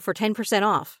BALANCE10 for 10%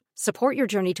 off. Support your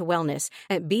journey to wellness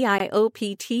at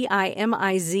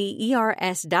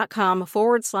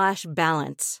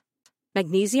bioptimizers.com/balance.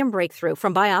 Magnesium Breakthrough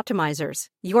from Bioptimizers,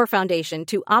 your foundation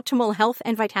to optimal health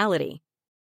and vitality.